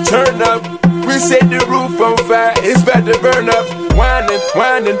 We set the roof on fire, it's about to burn up.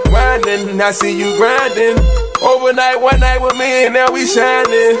 Winding, I see you grinding. Overnight, one night with me, and now we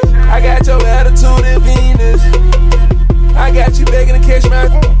shining. I got your attitude in Venus. I got you begging to catch my.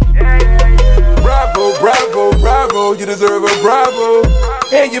 Bravo, you deserve a bravo.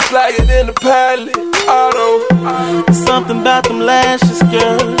 And you flyer than the pilot, auto. Something about them lashes,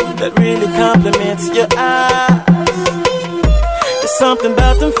 girl, that really compliments your eyes. There's something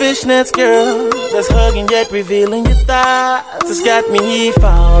about them fishnets, girl, that's hugging yet revealing your thighs. It's got me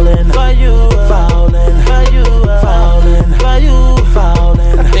falling for you, falling for you, falling for you,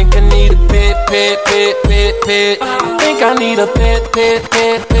 falling. I think I need a pit. I think I need a pit.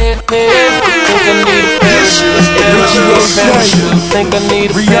 Think I need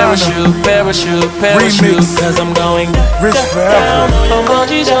a parachute. Cause I'm going Rich forever. I'm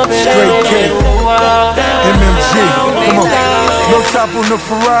bungee jumping. Straight K. MMG. Come on. No top on the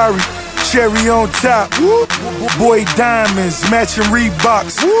Ferrari. Cherry on top. Boy diamonds, matching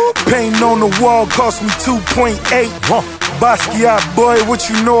Reeboks. Paint on the wall cost me 2.8. Basquiat, boy, what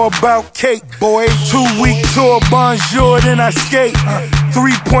you know about cake, boy? 2 week tour, bonjour, then I skate.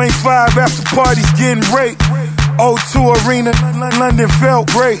 3.5 after parties getting raped. O2 Arena, London felt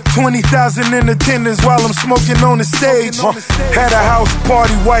great. 20,000 in attendance while I'm smoking on the stage. Had a house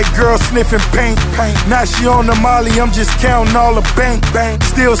party, white girl sniffing paint. Now she on the molly, I'm just counting all the bank.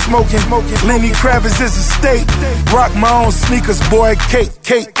 Still smoking. Lenny Kravitz is a state. Rock my own sneakers, boy. Cake.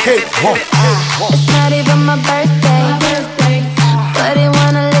 It's not even my birthday, but they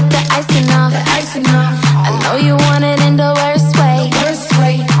wanna lick the icing off. I know you want it in the worst way.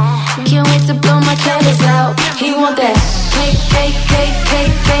 Can't wait to blow my candles out. He want that cake.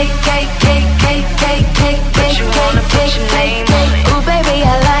 Ooh, baby,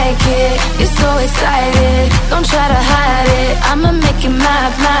 I like it. You're so excited. Don't try to hide it. I'ma make it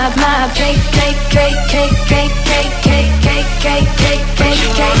my cake.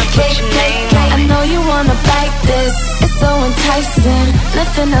 I know you wanna bite this. It's so enticing.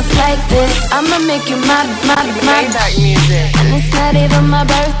 Nothing else like this. I'ma make it my. And it's not even my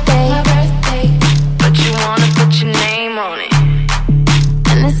birthday. But you wanna put your name on it.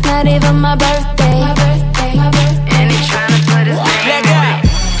 And it's not even my birthday. And he's trying to put his name on it.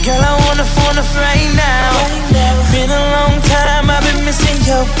 Girl, I wanna phone up right now. Been a long time, I've been missing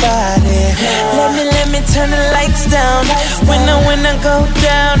your body. Let me turn the lights down. When I go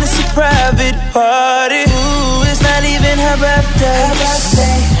down, it's a private party. Ooh, it's not even her birthday.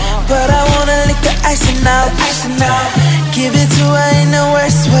 But I wanna lick the icing out. Give it to her in the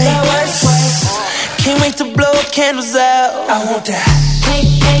worst way. Can't wait to blow candles out. I want that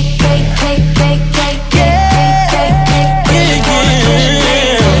cake.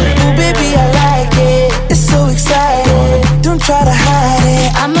 Ooh, baby, I like it. It's so exciting. Don't try to hide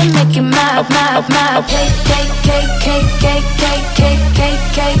it. I'ma make it my cake.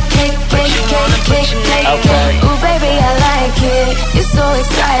 Ooh, baby, I like it. You're so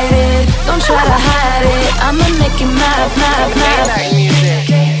excited. Don't try to hide it. I'ma make it my.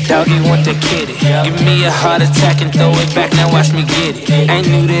 Doggy want the kitty. Give me a heart attack and throw it back. Now watch me get it. Ain't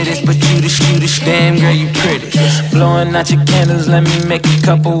new to this, but you the cutest. Damn girl, you pretty. Blowing out your candles, let me make a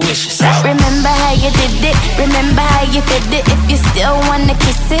couple wishes. Remember how you did it. Remember how you did it. If you still wanna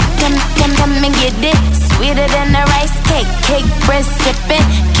kiss it, come and get it. Sweeter than a rice cake. Cake bread sipping,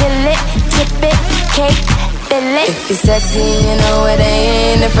 kill it, tip it, cake. If you're sexy, you know it, I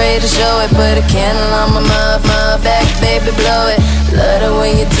ain't afraid to show it. Put a candle on my back, baby, blow it. Love the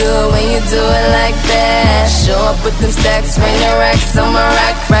way you do it when you do it like that. Show up with them stacks, ring the racks on my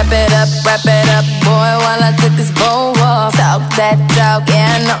rack. Wrap it up, boy, while I took this bow off. Talk that talk,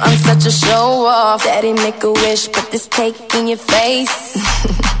 yeah, I know I'm such a show off. Daddy, make a wish, put this cake in your face.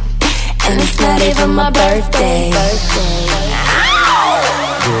 and it's not even my birthday.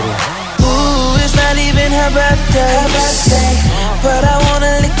 Ooh, it's not even her birthday. But I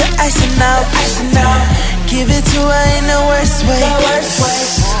wanna lick the icing out. Give it to her in the worst way.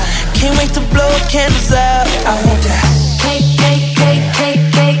 Can't wait to blow candles out. I want that cake, cake, cake, cake,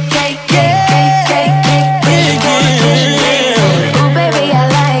 cake, cake, cake, cake, cake, cake. Ooh, baby, I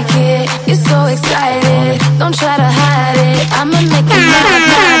like it. You're so excited. Don't try to hide it. I'ma make it mad.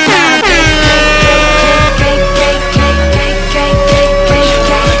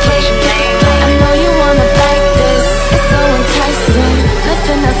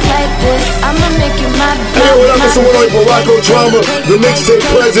 It's the one on Morocco Drama, the mixtape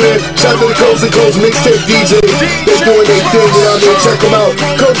president. Shout to the Coast to Coast mixtape DJs. They're doing their thing, you know what I mean? Check them out.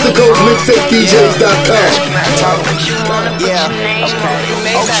 Coast to Coast mixtapedjs.com. Yeah,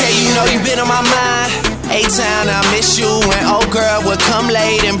 okay, you know you've been on my mind. A-Town, I miss you. When old girl would come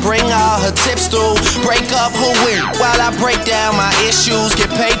late and bring all her tips through. Break up who win while I break down my issues. Get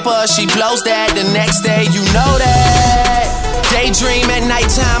paper, she blows that the next day, you know that. Daydream at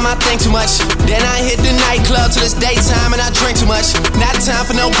nighttime, I think too much. Then I hit the nightclub till it's daytime and I drink too much. Not time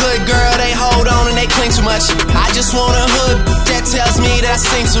for no good girl, they hold on and they cling too much. I just want a hood that tells me that I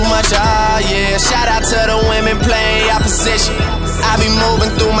sing too much. Ah yeah, shout out to the women playing opposition. I be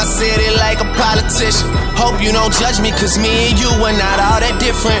moving through my city like a politician. Hope you don't judge me, cause me and you were not all that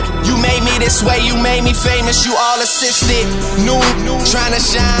different. You made me this way, you made me famous, you all assisted. New, trying to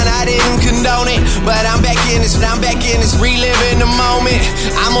shine, I didn't condone it. But I'm back in this, reliving the moment.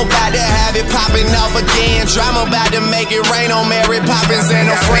 I'm about to have it popping off again. Drama about to make it rain on Mary Poppins and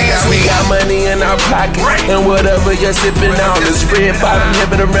her friends. We got money in our pocket, and whatever you're sipping on is red bottom,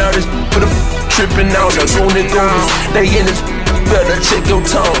 heaven around us. Put a tripping on us, on the goons. They in this, better check your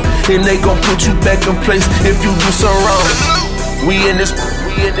tone, and they gon' put you back in place if you do something wrong. We in this,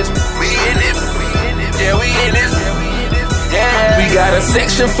 yeah, we in this. Yeah. We got a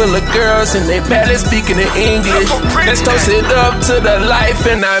section full of girls and they barely speaking in English. Let's toast it up to the life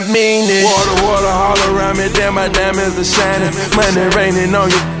and I mean it. Water all around me, damn my diamonds are shining. Money raining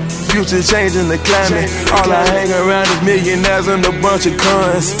on you, future changing the climate. All I hang around is millionaires and a bunch of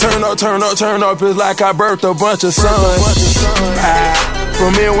cons. Turn up, it's like I birthed a bunch of sons.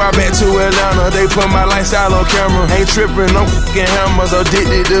 From NY back to Atlanta, they put my lifestyle on camera. Ain't tripping, I'm f***ing hammers.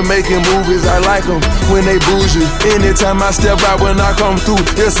 Addicted to making movies, I like them when they bougie. Anytime I step out, when I come through,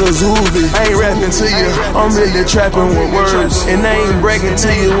 it's a zoovie. I ain't rapping to you, I'm really trapping with words. And I ain't bragging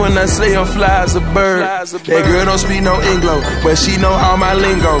to you when I say I'm fly as a bird. That girl don't speak no Anglo, but she know all my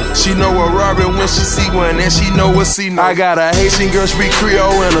lingo. She know a Robin when she see one, and she know what she know. I got a Haitian girl speak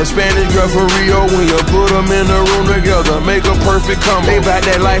Creole and a Spanish girl from Rio. When you put them in the room together, make a perfect combo. About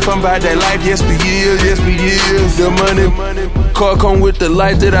that life, I'm about that life, yes we is. The money, car come with the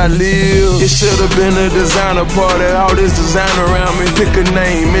life that I live. It should've been a designer party, all this design around me. Pick a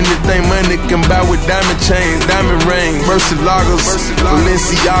name, anything money can buy with diamond chains, diamond ring, Murcielagos,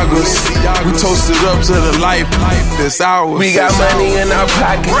 Balenciagas. We toasted up to the life that's ours. We got money in our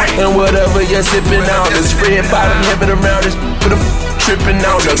pocket, and whatever you're sipping on is red bottom, heaven around us. Put a tripping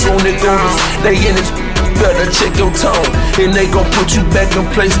on us, on the goons. They in this, better check your tone, and they gon' put you back in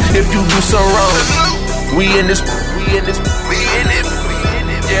place if you do something wrong. We in this, yeah, we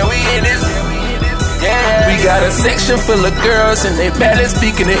in this. Yeah. We got a section full of girls and they barely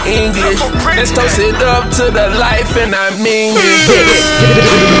speaking in English. Let's toast it up to the life and I mean it.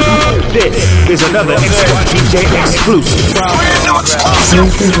 This is another extra DJ exclusive.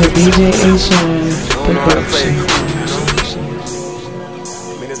 This is a DJ Asian production.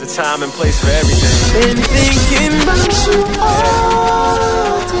 There's a time and place for everything. Been thinking about you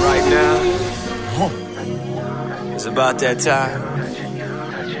all day. Right now, it's about that time.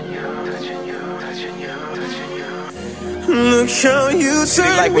 Look how you See,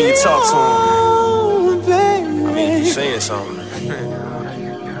 they like when you talk to them. I mean, you're saying something.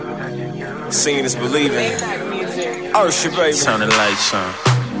 Seeing is believing. Oh, shit, baby. Sounding like son.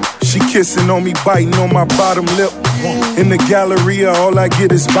 She kissing on me, biting on my bottom lip. In the Galleria, all I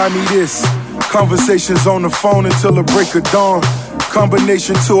get is buy me this. Conversations on the phone until the break of dawn.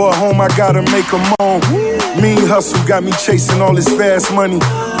 Combination to her home, I gotta make her moan. Mean hustle got me chasing all this fast money.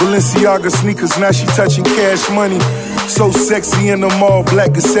 Balenciaga sneakers, now she touching cash money. So sexy in them all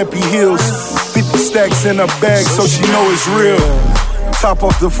black Giuseppe heels. 50 stacks in her bag, so she know it's real. Top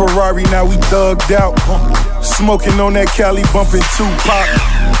off the Ferrari, now we thugged out. Smoking on that Cali, bumping Tupac.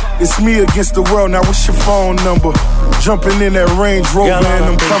 It's me against the world, now what's your phone number? Jumping in that Range Rover and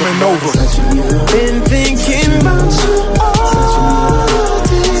I'm coming over. Been thinking about you all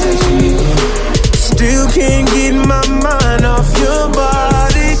day. Still can't get my mind off your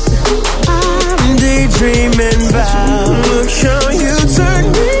body.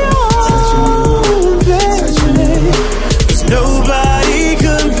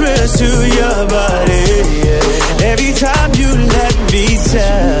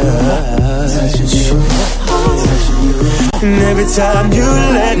 time you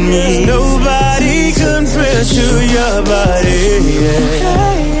let me, nobody compares to your body.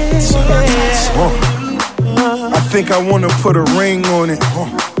 I think I wanna put a ring on it.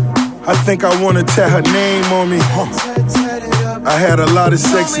 I think I wanna tat her name on me. I had a lot of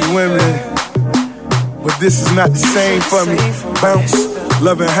sexy women, but this is not the same for me. Bounce,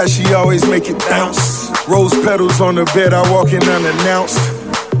 loving how she always make it bounce. Rose petals on the bed, I walk in unannounced.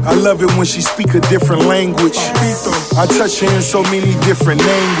 I love it when she speak a different language. I touch her in so many different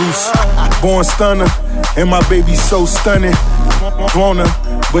angles. Born stunner, and my baby so stunning. Grown her,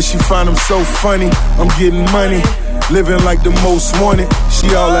 but she find him so funny. I'm getting money, living like the most wanted.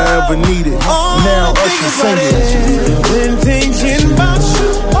 She all I ever needed. Now Usher sing it. Been thinking about you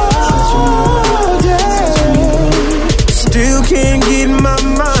all day. Still can't get my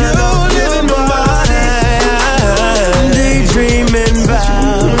mind off your mind. Daydreaming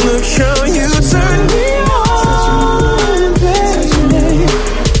about, look how you turn me on, baby.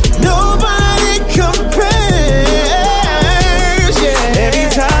 Nobody compares, yeah. Every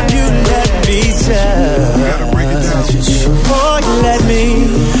time you let me tell, boy, you let me.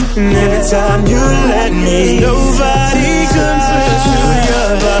 And every time you let me, nobody compares to your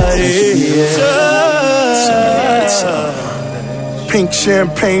body, yeah. Pink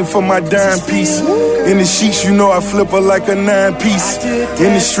champagne for my dime piece. In the sheets, you know I flip her like a 9-piece.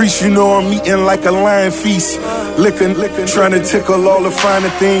 In the streets, you know I'm eating like a lion feast. Licking, trying to tickle all the finer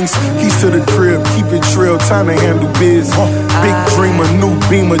things. Keys to the crib, keep it trill, time to handle biz. Big dreamer, new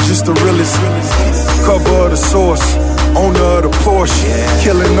beamer, just the realest. Cover of the source, owner of the Porsche.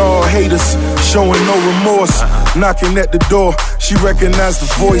 Killing all haters, showing no remorse. Knocking at the door, she recognized the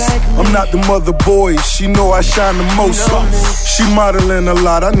voice. I'm not the mother boy, she know I shine the most. She modeling a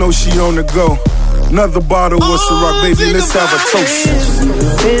lot, I know she on the go. Another bottle, what's the rock, baby? Let's have a toast.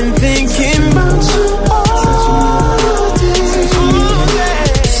 Been thinking about you all day.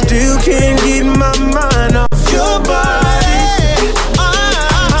 Still can't get my mind off your body.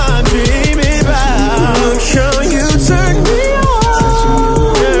 I'm dreaming about, look how you turn me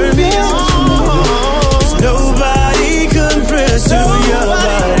on. Turn me on. Nobody compares to your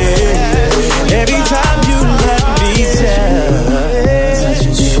body. Every time you let me tell.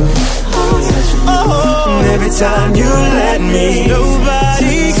 Every time you let me,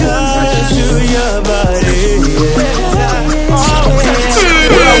 nobody comes to your body.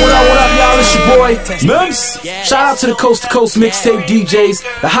 What up, y'all? It's your boy, Mims. Shout out to the Coast to Coast Mixtape DJs,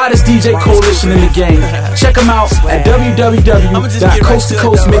 the hottest DJ coalition in the game. Check them out at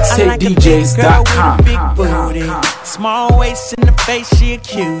www.coasttocoastmixtapedjs.com. Small waist in the face, she a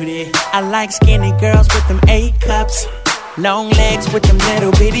cutie. I like skinny girls with them A cups. Long legs with them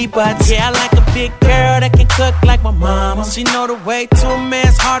little bitty butts. Yeah, I like a big girl that can cook like my mama. She know the way to a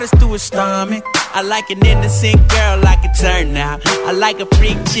man's heart is through his stomach. I like an innocent girl like a turnout. I like a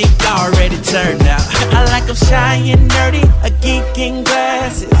freak chick already turned out. I like them shy and nerdy, a geek in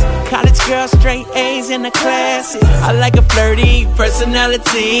glasses. College girl, straight A's in the classes. I like a flirty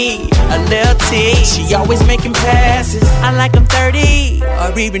personality, a little T. She always making passes. I like them 30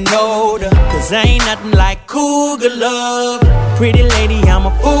 or even older, cause ain't nothing like cougar love. Pretty lady, I'm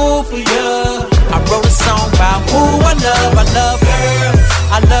a fool for you. I wrote a song about who I love. I love girls,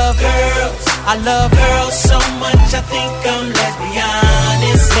 I love girls, I love girls so much I think I'm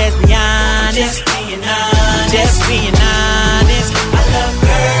lesbian. Just being honest, just being honest. I love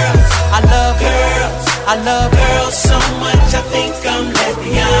girls, I love girls, I love girls so much I think I'm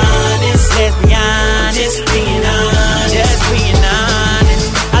lesbian. Just being honest, just being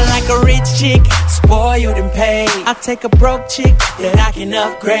honest. I like a rich chick, spoiled and paid. I'll take a broke chick that I can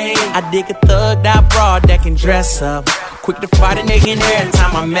upgrade. I dig a thugged out broad that can dress up. Quick to fight a nigga every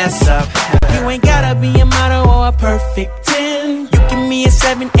time I mess up. You ain't gotta be a model or a perfect 10. You give me a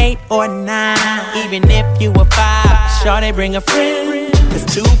 7, 8, or 9. Even if you a 5, sure they bring a friend. Cause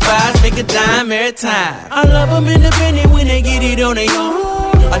 2 5s make a dime every time. I love them independent when they get it on their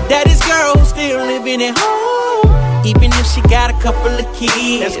own. A daddy's girl who's still living at home. Even if she got a couple of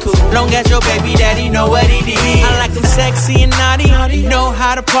kids, that's cool. Long as your baby daddy know what he did. I like them sexy and naughty, know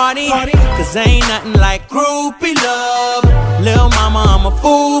how to party. Cause ain't nothing like groupie love. Lil' mama, I'm a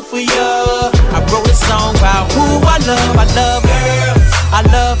fool for ya. I wrote a song about who I love. I love girls, I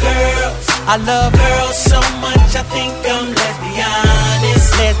love girls, I love girls so much I think I'm lesbian.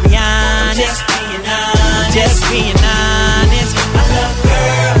 Just being honest, just being honest. I love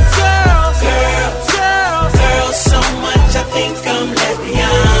girls, girls, girls, girls, girls so much I think I'm lesbian.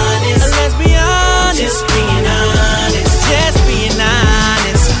 Just being honest, just being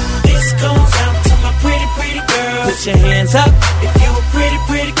honest. This goes out to my pretty, pretty girls. Put your hands up if you a pretty,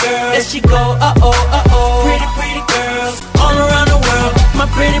 pretty girl. There she go, uh-oh, uh-oh. Pretty, pretty girls all around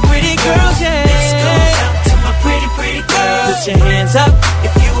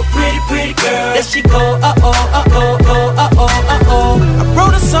she go, uh-oh, uh-oh, uh-oh, uh-oh, uh-oh. I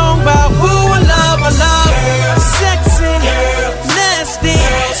wrote a song about who I love, sexy, nasty.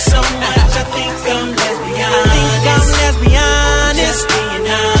 Girl, so much I think I'm lesbian. Just being honest.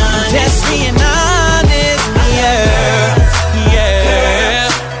 Just being honest,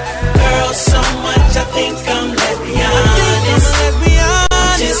 yeah. Girl, so much I think I'm lesbian.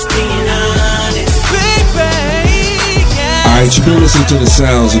 Just being honest. Alright, you've been listening to the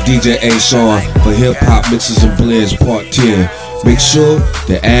sounds of DJ A. Sean for Hip Hop Mixes and Blends Part 10. Make sure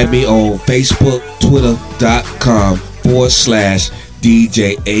to add me on Facebook,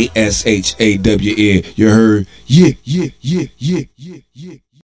 Twitter.com/DJ ASHAWN. You heard? Yeah.